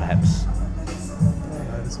close-up, perhaps.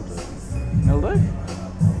 No, this will do. That'll do?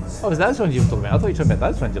 Oh, was those ones you were talking about? I thought you were talking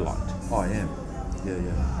about those ones you liked. Oh, I am.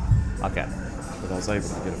 Yeah. Okay. But I was able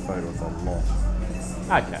to get a photo of a lot.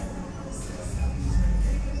 Okay.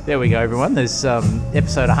 There we go, everyone. There's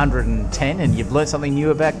episode 110, and you've learned something new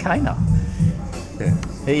about Kana. Yeah.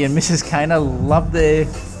 He and Mrs. Kana love their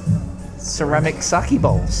ceramic sake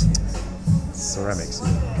bowls. Ceramics.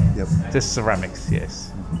 Yep. Just ceramics,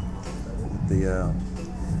 yes.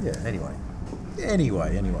 Anyway.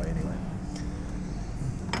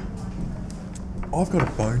 I've got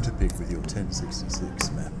a bone to pick with your 1066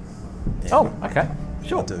 map. Oh, okay.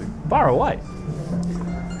 Sure. I do. Far away.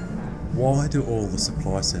 Why do all the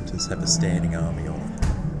supply centres have a standing army on it?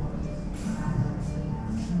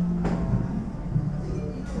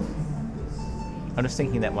 I'm just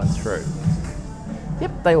thinking that one through.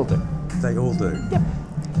 Yep, they all do. They all do. Yep.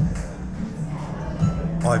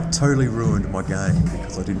 I've totally ruined my game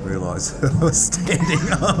because I didn't realise there were standing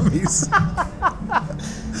armies.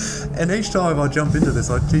 And each time I jump into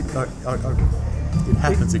this, it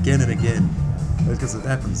happens again and again. Because it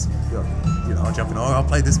happens, I jump in, I'll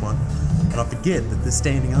play this one, and I forget that there's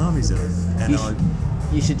standing armies in it. And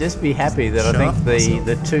you should just be happy that I think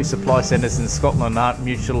the two supply centres in Scotland aren't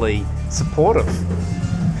mutually supportive.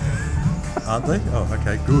 Aren't they? Oh,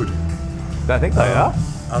 okay, good. I think they are.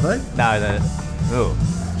 Are they? No. Oh.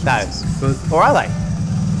 No. But, or are they?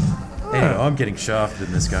 Anyway, I'm getting shafted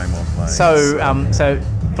in this game I'm playing. So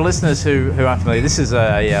for listeners who aren't familiar, this is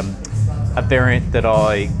a variant that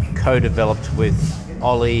I co-developed with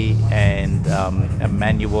Ollie and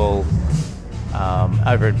Emmanuel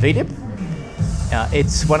over at VDIP.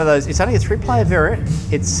 It's one of those. It's only a 3-player variant.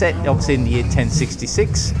 It's set obviously in the year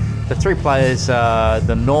 1066. The 3 players are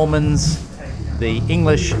the Normans, the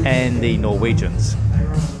English, and the Norwegians.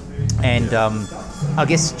 And I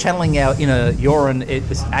guess channeling our inner Yoren, it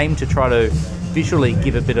was aimed to try to visually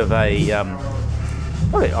give a bit of a.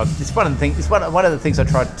 It's one of the things. It's one of the things I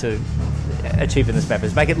tried to achieve in this map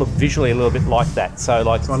is make it look visually a little bit like that. So I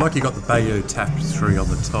like you got the Bayeux tapestry on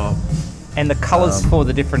the top, and the colours for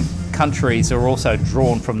the different countries are also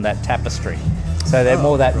drawn from that tapestry. So they're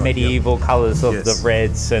more that medieval colours of the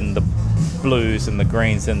reds and the blues and the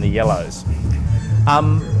greens and the yellows.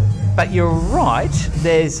 But you're right.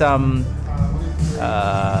 There's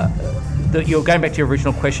you're going back to your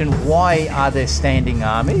original question. Why are there standing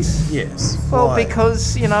armies? Yes. Well, why?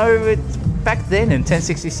 because back then in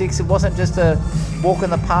 1066, it wasn't just a walk in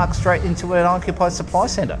the park straight into an occupied supply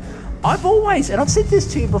centre. I've always, and I've said this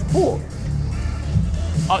to you before.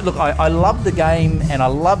 I love the game and I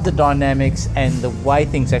love the dynamics and the way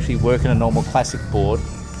things actually work in a normal classic board.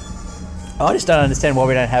 I just don't understand why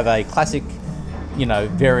we don't have a classic,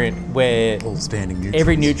 variant where all standing neutrals.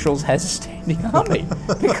 Every neutrals has a standing army.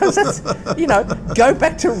 Because that's, go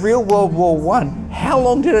back to real World War I. How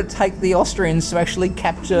long did it take the Austrians to actually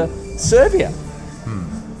capture Serbia?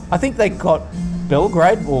 I think they got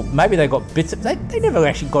Belgrade, or maybe they got bits of. They never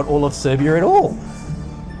actually got all of Serbia at all.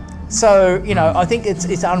 So I think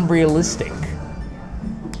it's unrealistic.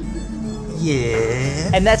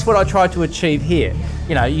 Yeah. And that's what I tried to achieve here.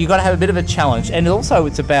 You got to have a bit of a challenge, and also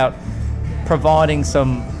it's about providing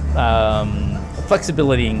some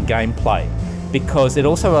flexibility in gameplay, because it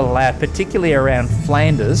also allowed, particularly around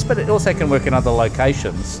Flanders, but it also can work in other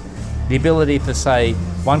locations, the ability for, say,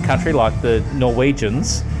 one country like the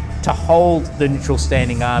Norwegians to hold the neutral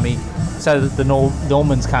standing army so that the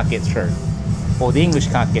Normans can't get through, or the English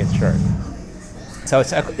can't get through. So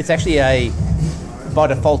it's actually by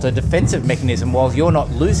default a defensive mechanism. While you're not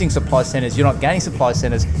losing supply centres, you're not gaining supply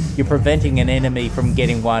centres, you're preventing an enemy from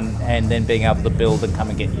getting one and then being able to build and come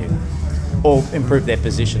and get you, or improve their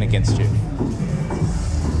position against you.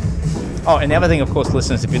 Oh, and the other thing, of course,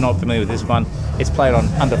 listeners, if you're not familiar with this one, it's played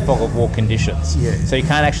under fog of war conditions. Yeah. So you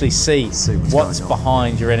can't actually see what's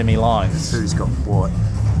behind your enemy lines. Who's got what?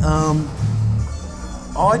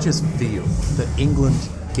 I just feel that England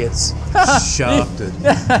gets shafted.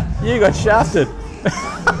 You got shafted.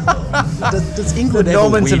 Does England the ever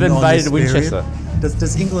Normans win have invaded on this Winchester. Period?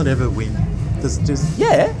 Does England ever win?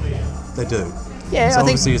 Yeah. They do. Yeah, so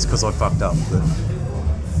obviously it's because I fucked up. But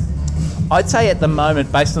I'd say at the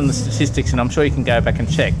moment, based on the statistics, and I'm sure you can go back and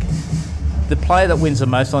check, the player that wins the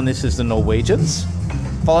most on this is the Norwegians,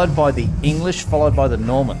 followed by the English, followed by the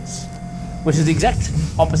Normans, which is the exact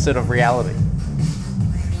opposite of reality.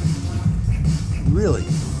 Really?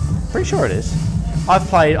 Pretty sure it is. I've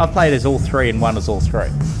played as all three and won as all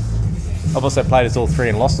three. I've also played as all three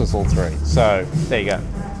and lost as all three. So there you go.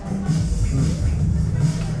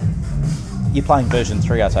 You're playing version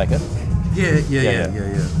 3, I take it. Yeah.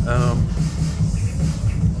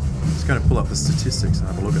 Just going to pull up the statistics and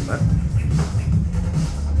have a look at that.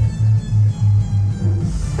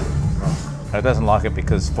 It doesn't like it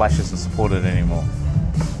because Flash isn't supported anymore.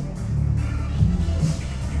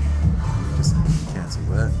 Just cancel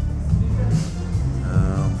that.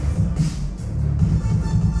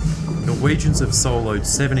 Norwegians have soloed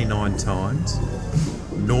 79 times.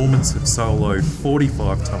 Normans have soloed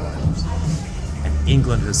 45 times. And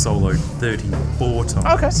England has soloed 34 times.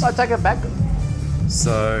 Okay, I take it back.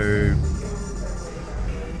 So,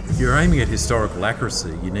 if you're aiming at historical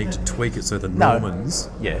accuracy, you need to tweak it so the Normans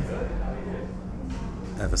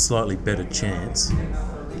have a slightly better chance.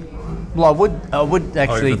 Well, I would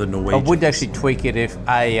actually, over the I would actually tweak it if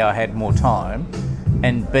I had more time,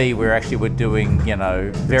 and B, we're doing,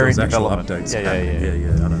 variant actual development. updates.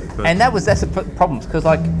 Yeah. I know. But And that's the problem, because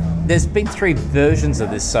there's been 3 versions of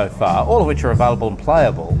this so far, all of which are available and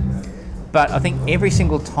playable. But I think every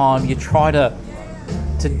single time you try to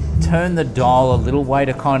turn the dial a little way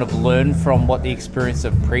to kind of learn from what the experience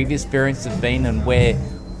of previous variants have been and where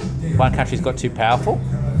one country's got too powerful.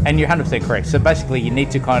 And you're 100% correct. So basically, you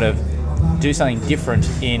need to kind of do something different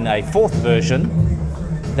in a 4th version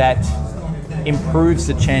that improves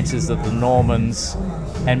the chances of the Normans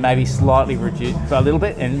and maybe slightly reduce a little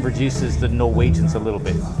bit and reduces the Norwegians a little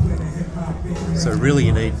bit. so really,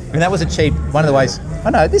 you need And that was achieved one of the ways. Oh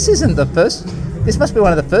no, this isn't the first. This must be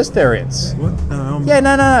one of the first variants. what? No, Yeah,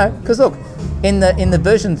 no. Because look, in the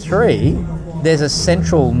version 3, there's a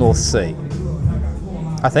central North Sea.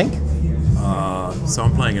 I think So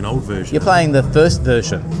I'm playing an old version. you're playing the first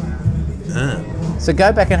version. Ah. So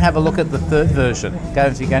go back and have a look at the 3rd version.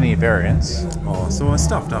 Go to your variants. Oh, so I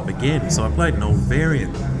stuffed up again. So I played an old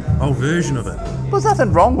version of it. Well, there's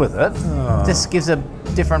nothing wrong with it. Just gives a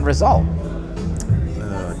different result.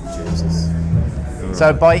 Oh, Jesus.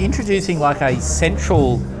 So by introducing a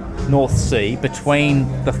central North Sea between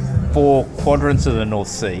the 4 quadrants of the North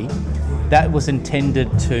Sea, that was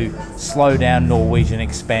intended to slow down Norwegian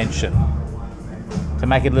expansion, to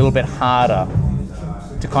make it a little bit harder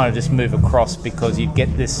to kind of just move across, because you'd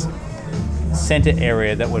get this centre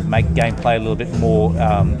area that would make gameplay a little bit more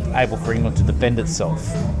able for England to defend itself.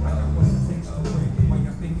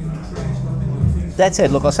 That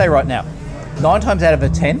said, look, I'll say right now, 9 times out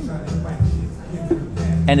of 10,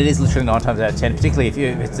 and it is literally 9 times out of 10, particularly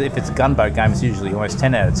if it's a gunboat game, it's usually almost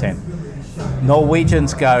 10 out of 10.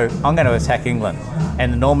 Norwegians go, I'm going to attack England,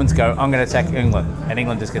 and the Normans go, I'm going to attack England, and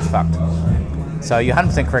England just gets fucked. So you're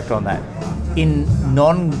 100% correct on that. In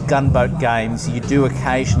non-gunboat games, you do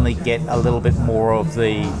occasionally get a little bit more of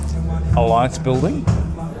the alliance building.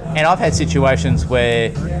 And I've had situations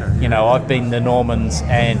where, I've been the Normans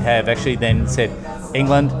and have actually then said,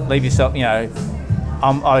 England, leave yourself,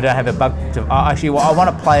 I don't have a bug. I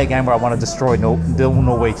want to play a game where I want to destroy the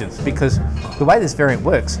Norwegians, because the way this variant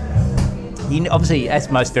works, obviously,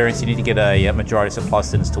 as most variants, you need to get a majority of supply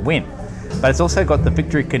centers to win. But it's also got the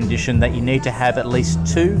victory condition that you need to have at least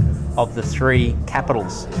 2 of the 3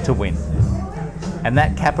 capitals to win. And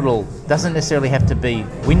that capital doesn't necessarily have to be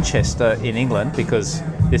Winchester in England, because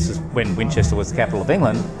this is when Winchester was the capital of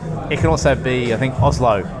England. It can also be, I think,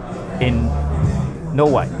 Oslo in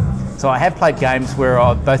Norway. So I have played games where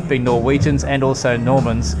I've both been Norwegians and also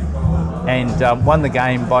Normans, and won the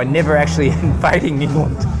game by never actually invading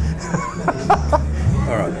England.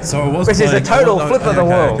 All right. So I was. Which is a total flip of the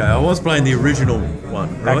world. Okay. I was playing the original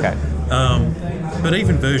one, right? Okay. But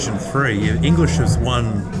even version 3, English has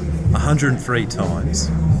won 103 times.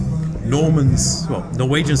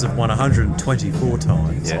 Norwegians have won 124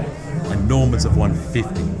 times. Yeah. And Normans have won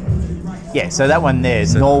 50. Yeah, so that one there,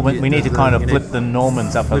 we need to kind of flip the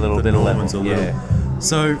Normans up a little bit. Yeah.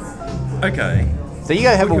 So, okay. So you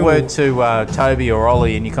go have a word to Toby or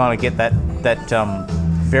Ollie, and you kind of get that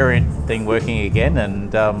variant thing working again,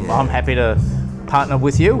 and I'm happy to partner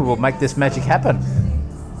with you. We'll make this magic happen.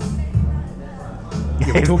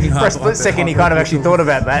 Yeah, we're talking for a split second, he kind of actually thought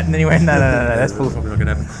about that, and then he went, no, that's probably not going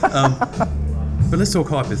to happen. But let's talk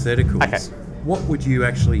hypotheticals. Okay. What would you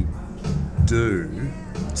actually do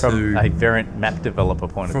from a variant map developer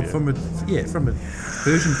point of view? From a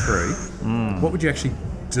version 3, what would you actually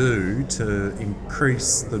do to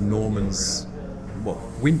increase the Normans'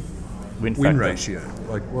 win ratio?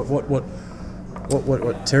 Like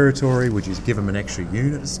what territory would you give them an extra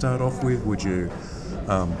unit to start off with? Would you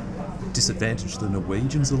disadvantage the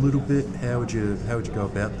Norwegians a little bit? How would you go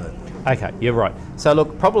about that? Okay, you're right. So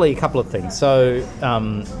look, probably a couple of things. So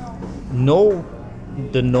the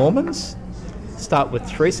Normans start with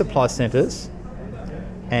 3 supply centres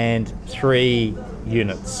and 3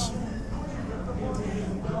 units.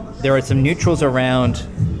 There are some neutrals around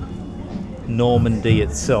Normandy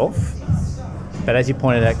itself, but as you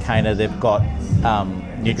pointed out, Kana, they've got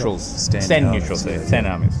neutrals, standing neutrals there,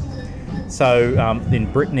 standing armies. So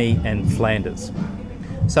in Brittany and Flanders.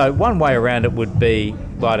 So one way around it would be,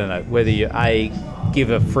 I don't know, whether you give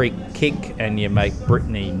a free kick and you make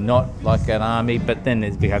Brittany not like an army, but then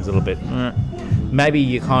it becomes a little bit. Maybe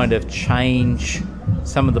you kind of change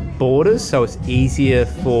some of the borders so it's easier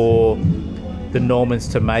for the Normans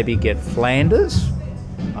to maybe get Flanders.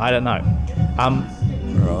 I don't know.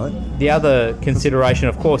 Right. The other consideration,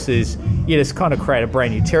 of course, is you just kind of create a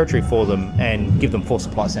brand new territory for them and give them 4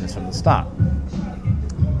 supply centres from the start.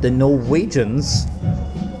 The Norwegians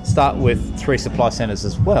start with 3 supply centres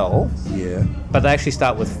as well. Yeah. But they actually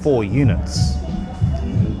start with 4 units.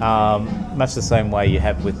 much the same way you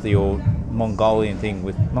have with your Mongolian thing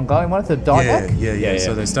with Mongolian one, the Dieback. Yeah.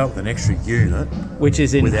 So they start with an extra unit, which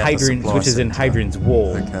is in without the Hadrian's, supply which is in centre. Hadrian's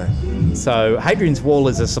Wall. Okay. So Hadrian's Wall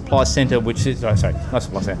is a supply centre, which is not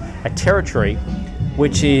supply centre, a territory,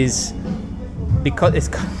 which is because it's.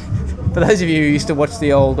 For those of you who used to watch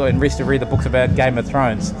the old and used to read the books about Game of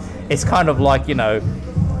Thrones, it's kind of like,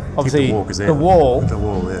 obviously the wall. The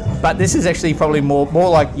wall, yeah. But this is actually probably more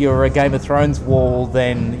like your Game of Thrones wall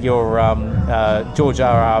than your George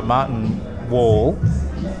R.R. Martin wall.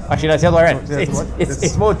 Actually, no, it's the other way around.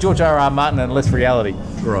 It's more George R.R. Martin and less reality.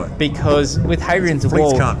 Right. Because with Hadrian's Fleets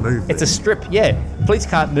Wall, can't move it's there. a strip. Yeah, fleets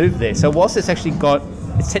can't move there. So whilst it's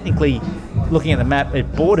technically, looking at the map,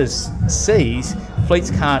 it borders seas.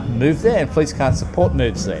 Fleets can't move there, and fleets can't support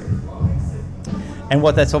moves there. And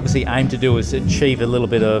what that's obviously aimed to do is achieve a little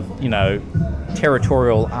bit of,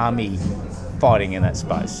 territorial army fighting in that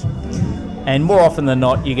space. And more often than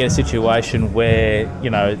not, you get a situation where,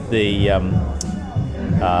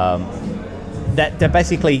 that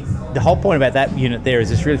basically the whole point about that unit there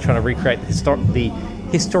is it's really trying to recreate the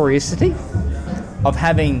historicity of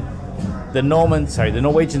having the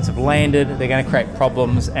Norwegians have landed, they're going to create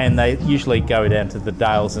problems, and they usually go down to the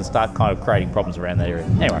Dales and start kind of creating problems around that area.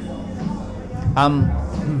 Anyway.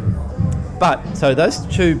 So those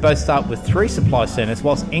two both start with 3 supply centres,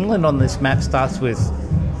 whilst England on this map starts with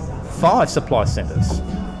 5 supply centres.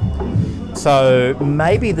 So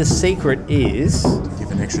maybe the secret is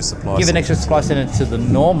Give an extra supply centre to the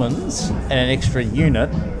Normans and an extra unit,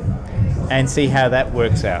 and see how that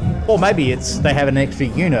works out. Or maybe they have an extra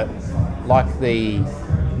unit like the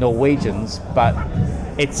Norwegians, but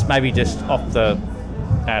it's maybe just off the,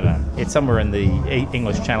 I don't know, it's somewhere in the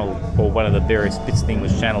English Channel or one of the various bits of the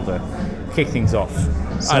English Channel to kick things off.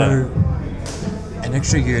 So an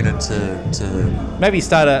extra unit to maybe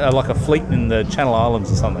start a fleet in the Channel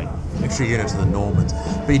Islands or something. Extra unit to the Normans,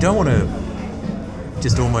 but you don't want to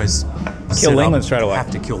just almost kill England straight away. Have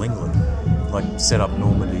to kill England, like set up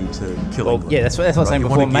Normandy to kill England. Yeah, that's what I was saying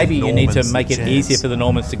before. Maybe you need to make it easier for the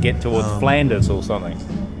Normans to get towards Flanders or something.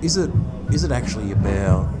 Is it actually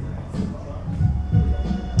about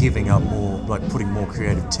giving up more, like putting more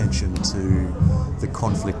creative tension to the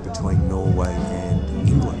conflict between Norway and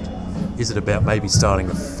England? Is it about maybe starting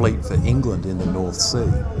a fleet for England in the North Sea?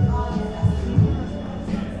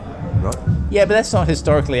 Right? Yeah, but that's not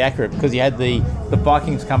historically accurate because you had the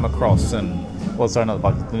Vikings come across and, well, sorry, not the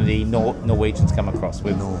Vikings, the Norwegians come across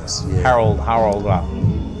with Norse, yeah. Harald Hardrada,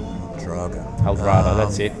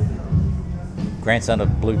 that's it. Grandson of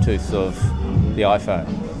Bluetooth of the iPhone.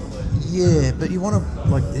 Yeah, but you want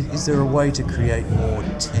to, is there a way to create more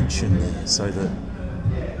tension there so that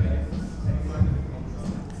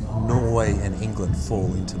Norway and England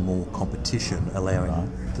fall into more competition, allowing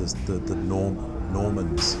the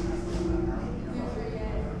Normans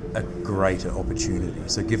a greater opportunity?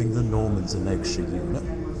 So giving the Normans an extra unit,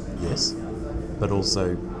 yes, but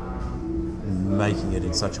also making it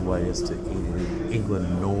in such a way as to England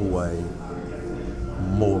and Norway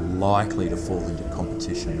more likely to fall into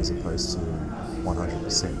competition as opposed to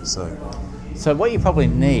 100%. So what you probably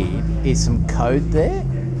need is some code there,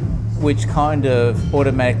 which kind of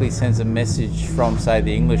automatically sends a message from, say,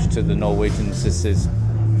 the English to the Norwegians that says,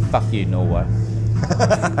 "Fuck you, Norway."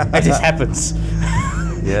 It just happens.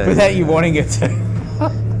 Yeah, without you wanting it to. I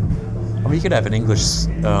mean, you could have an English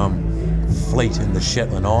fleet in the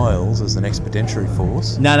Shetland Isles as an expeditionary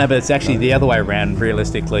force. No, but it's actually the other way around.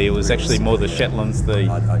 Realistically, it was actually more the Shetlands, the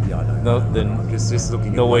just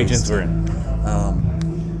looking Norwegians were in.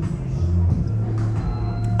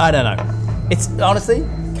 I don't know. It's honestly,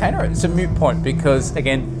 Kana, it's a moot point because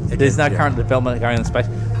again, there's no current development going in space.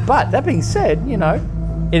 But that being said,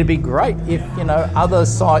 it'd be great if other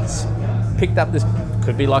sites picked up this.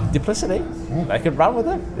 Could be like Duplicity. They could run with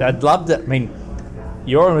it. I'd love to. I mean,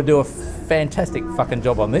 you're going to do a fantastic fucking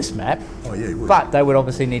job on this map. Oh yeah, you would. But they would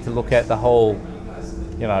obviously need to look at the whole,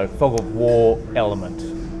 fog of war element.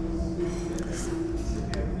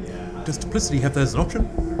 Does Duplicity have that as an option?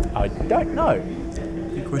 I don't know.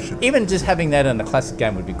 Good question. Even just having that in a classic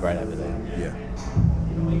game would be great over there. Yeah.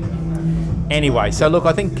 Anyway, so look,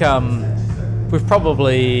 I think we've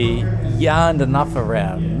probably yarned enough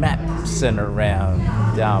around maps and around,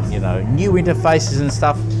 new interfaces and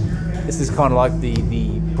stuff. This is kind of like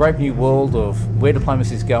the brave new world of where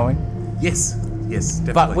diplomacy is going. Yes,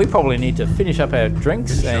 definitely. But we probably need to finish up our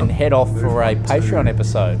drinks and head off for a Patreon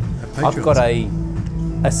episode. I've got a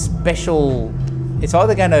special. It's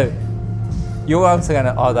either going to. You're either going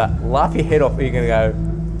to either laugh your head off or you're going to go,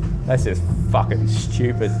 that's just fucking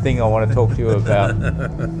stupid thing I want to talk to you about.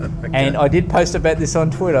 And I did post about this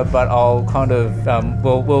on Twitter, but I'll kind of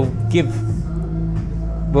we'll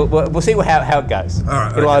see how it goes. All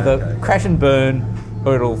right, It'll okay, either crash and burn,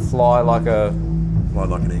 or it'll fly like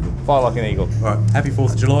an eagle. Fly like an eagle. All right, happy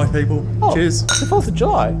 4th of July, people. Oh, Cheers. The 4th of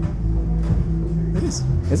July. It is.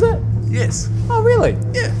 Is it? Yes. Oh, really?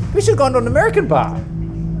 Yeah. We should have gone to an American bar.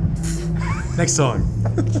 Next time.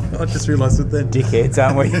 I just realised it then. Dickheads,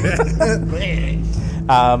 aren't we?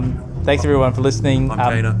 Thanks everyone for listening. I'm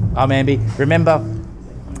Kana. I'm Ambi. Remember,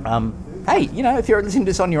 hey, if you're listening to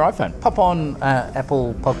this on your iPhone, pop on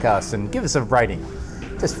Apple Podcasts and give us a rating.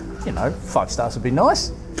 Just 5 stars would be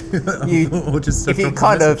nice. Or just if you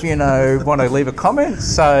kind of want to leave a comment,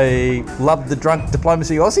 say love the drunk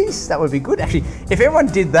diplomacy Aussies, that would be good. Actually, if everyone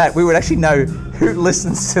did that, we would actually know who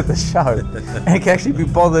listens to the show and can actually be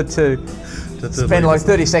bothered to spend like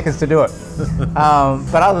 30 seconds to do it.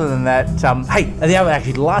 But other than that, hey, the other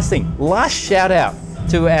last shout out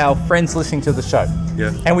to our friends listening to the show.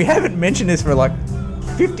 Yeah. And we haven't mentioned this for like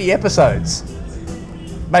 50 episodes,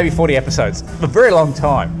 maybe 40 episodes, a very long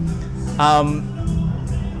time.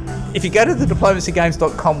 If you go to the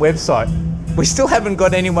diplomacygames.com website, we still haven't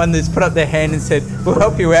got anyone that's put up their hand and said, we'll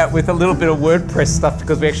help you out with a little bit of WordPress stuff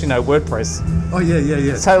because we actually know WordPress. Oh,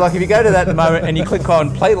 yeah. So, like, if you go to that at the moment and you click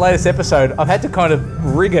on play latest episode, I've had to kind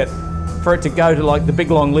of rig it for it to go to, like, the big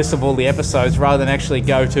long list of all the episodes rather than actually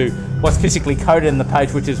go to what's physically coded in the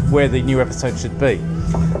page, which is where the new episode should be.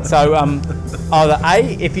 So, either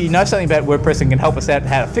A, if you know something about WordPress and can help us out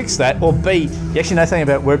how to fix that, or B, you actually know something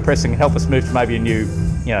about WordPress and can help us move to maybe a new,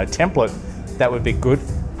 template, that would be good.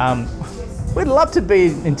 We'd love to be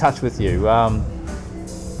in touch with you.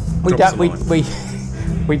 We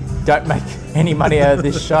don't make any money out of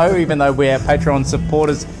this show, even though our Patreon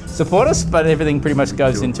supporters support us, but everything pretty much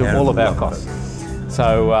goes into all of our costs.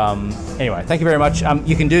 So anyway, thank you very much.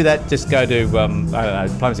 You can do that. Just go to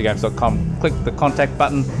diplomacygames.com, click the contact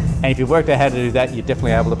button, and if you've worked out how to do that, you're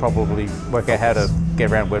definitely able to probably work out how to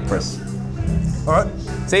get around WordPress. All right.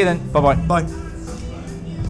 See you then. Bye-bye. Bye.